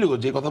আওয়ামী লীগও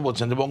যে কথা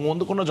বলছেন যে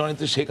বঙ্গবন্ধু কোনো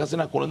জননেত্রী শেখ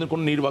হাসিনা কোনোদিন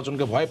কোনো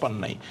নির্বাচনকে ভয় পান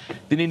নাই,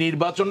 তিনি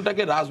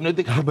নির্বাচনটাকে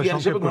রাজনৈতিক হাতিয়ার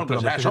হিসেবে গ্রহণ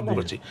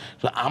করেছেন।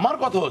 আমার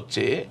কথা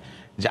হচ্ছে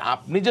যে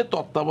আপনি যে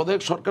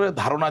তত্ত্বাবধায়ক সরকারের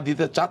ধারণা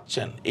দিতে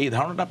চাচ্ছেন, এই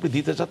ধারণাটা আপনি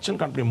দিতে চাচ্ছেন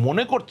কারণ আপনি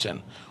মনে করছেন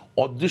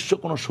অদৃশ্য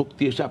কোনো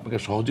শক্তি এসে আপনাকে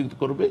সহযোগিতা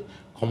করবে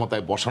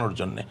ক্ষমতায় বসানোর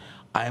জন্য।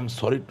 I am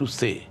sorry to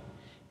say,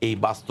 এই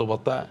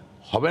বাস্তবতা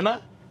হবে না,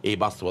 এই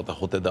বাস্তবতা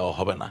হতে দেওয়া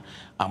হবে না।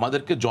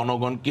 আমাদেরকে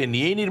জনগণকে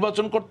নিয়েই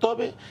নির্বাচন করতে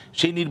হবে,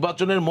 সেই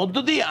নির্বাচনের মধ্য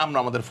দিয়ে আমরা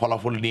আমাদের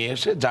ফলাফল নিয়ে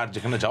এসে যার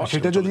যেখানে যাওয়া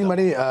সেটা যদি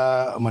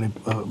মানে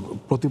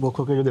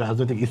প্রতিপক্ষকে যদি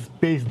রাজনৈতিক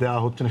স্পেস দেওয়া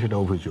হচ্ছে না, সেটা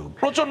অভিযোগ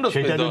প্রচন্ড।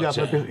 সেটা যদি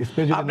আপনারা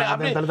স্পেস যদি না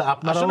দেন তাহলে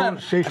আপনারাও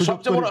সেই সুযোগ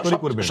তৈরি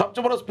করবেন।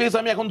 সবচেয়ে বড় স্পেস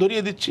আমি এখন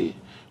ধরিয়ে দিচ্ছি,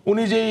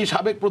 উনি যে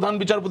সাবেক প্রধান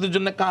বিচারপতির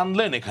জন্য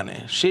কাঁদলেন এখানে,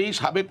 সেই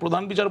সাবেক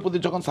প্রধান বিচারপতি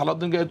যখন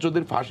সালাউদ্দিন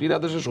চৌধুরীর ফাঁসির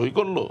আদেশে সই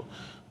করলো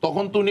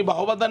তখন তো উনি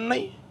বাহবা দেন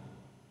নাই।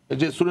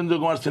 যে সুরেন্দ্র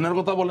কুমার সিনহার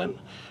কথা বলেন,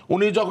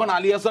 উনি যখন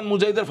আলী হাসান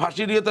মুজাহিদের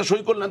ফাঁসির ইয়েতে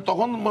সই করলেন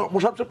তখন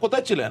মোশাররফ সাহেব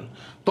কোথায় ছিলেন?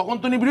 তখন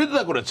তিনি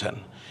বিরোধিতা করেছেন।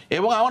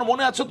 এবং আমার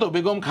মনে আছে তো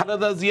বেগম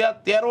খালেদা জিয়া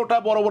 13টা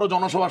বড় বড়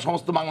জনসভা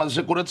সমস্ত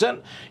বাংলাদেশে করেছেন।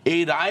 এই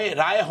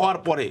রায় হওয়ার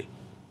পরে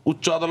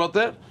উচ্চ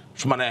আদালতের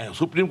মানে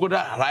সুপ্রিম কোর্টে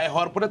রায়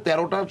হওয়ার পরে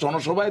 13টা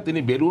জনসভায় তিনি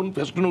বেলুন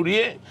ফেস্টুন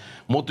উড়িয়ে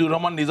মতিউর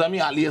রহমান নিজামী,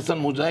 আলী হাসান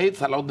মুজাহিদ,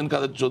 সালাউদ্দিন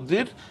কাদের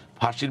চৌধুরীর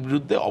ফাঁসির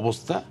বিরুদ্ধে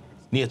অবস্থা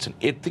নিয়েছেন।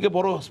 এর থেকে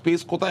বড়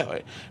স্পেস কোথায়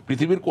হয়?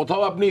 পৃথিবীর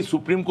কোথাও আপনি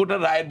সুপ্রিম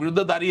কোর্টের রায়ের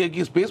বিরুদ্ধে দাঁড়িয়ে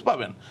কি স্পেস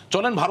পাবেন?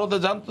 চলেন ভারতে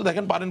যান তো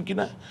দেখেন পারেন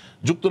কিনা,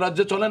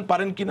 যুক্তরাজ্যে চলেন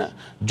পারেন কিনা,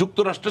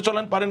 যুক্তরাষ্ট্রে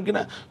চলেন পারেন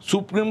কিনা।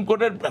 সুপ্রিম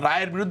কোর্টের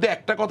রায়ের বিরুদ্ধে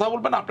একটা কথা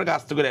বলবেন, আপনাকে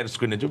আস্তে করে অ্যারেস্ট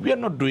করে নিয়ে যাবে। We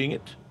are not doing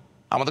it.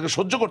 আমাদেরকে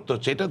সহ্য করতে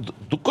হচ্ছে, এটা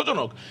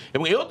দুঃখজনক।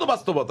 এবং এও তো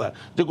বাস্তবতা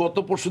যে গত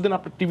পরশুদিন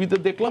আপনার টিভিতে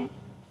দেখলাম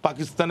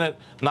পাকিস্তানের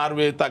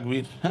নারওয়ে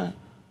তাকবীর, হ্যাঁ,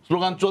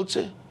 স্লোগান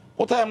চলছে।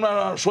 কোথায় আমরা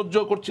সহ্য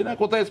করছি না,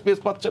 কোথায় স্পেস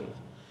পাচ্ছেন?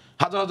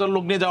 হাজার হাজার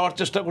লোক নিয়ে যাওয়ার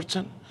চেষ্টা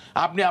করছেন।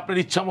 আপনি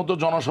আপনার ইচ্ছা মতো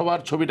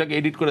জনসভার ছবিটাকে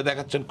এডিট করে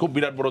দেখাচ্ছেন, খুব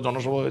বিরাট বড়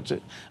জনসভা হয়েছে,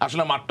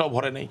 আসলে মাঠটাও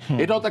ভরে নেই।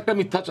 এটাও তো একটা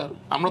মিথ্যাচার।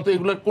 আমরা তো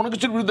এগুলোর কোনো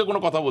কিছুর বিরুদ্ধে কোনো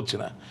কথা বলছি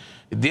না।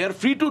 দে আর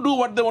free to do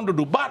what they want to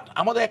do, but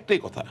আমাদের একটাই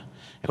কথা,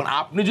 এখন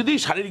আপনি যদি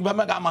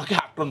শারীরিকভাবে আমাকে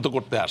আক্রান্ত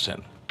করতে আসেন,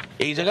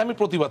 এই জায়গায় আমি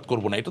প্রতিবাদ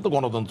করব না। এটা তো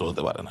গণতন্ত্র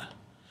হতে পারে না।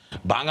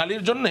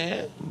 বাঙালির জন্য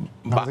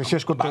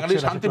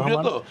বাঙালির শান্তিপ্রিয়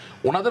তো,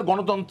 ওনাদের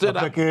গণতন্ত্রের।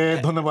 আপনাকে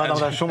ধন্যবাদ।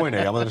 আমরা সময়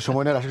নেই, আমাদের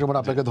সময় নেই। রাশিদ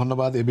আপনাকে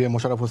ধন্যবাদ, এবিএম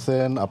মোশাররফ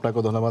হোসেন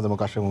আপনাকেও ধন্যবাদ, এবং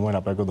কাশেম হুমায়ুন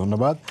আপনাকেও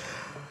ধন্যবাদ।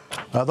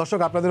 দর্শক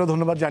আপনাদেরও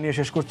ধন্যবাদ জানিয়ে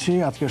শেষ করছি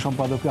আজকের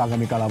সম্পাদককে।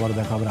 আগামীকাল আবার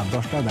দেখা হবে রাত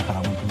 10টায়। দেখার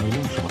আমন্ত্রণ রইল।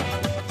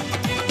 শুভরাত্রি।